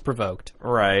it was provoked.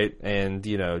 Right. And,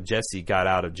 Jesse got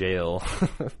out of jail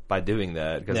by doing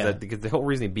that. Because the whole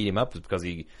reason he beat him up is because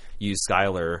he used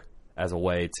Skyler as a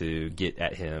way to get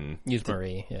at him. Use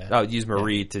Marie, yeah. Oh, use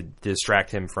Marie to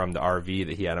distract him from the RV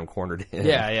that he had him cornered in.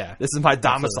 Yeah. This is my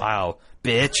domicile,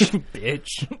 bitch.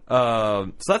 Bitch.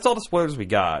 So that's all the spoilers we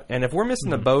got. And if we're missing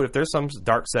the boat, if there's some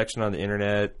dark section on the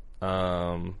internet,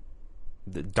 darker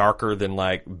than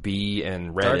B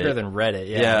and Reddit. Darker than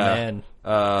Reddit, man.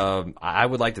 I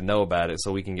would like to know about it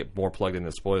so we can get more plugged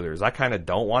into spoilers. I kind of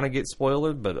don't want to get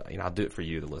spoiled, but I'll do it for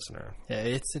you, the listener. Yeah,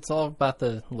 it's all about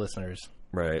the listeners.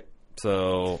 Right.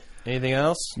 So, anything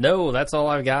else? No, that's all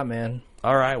I've got, man.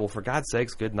 All right. Well, for God's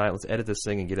sakes, good night. Let's edit this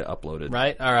thing and get it uploaded.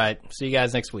 Right? All right. See you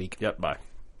guys next week. Yep. Bye.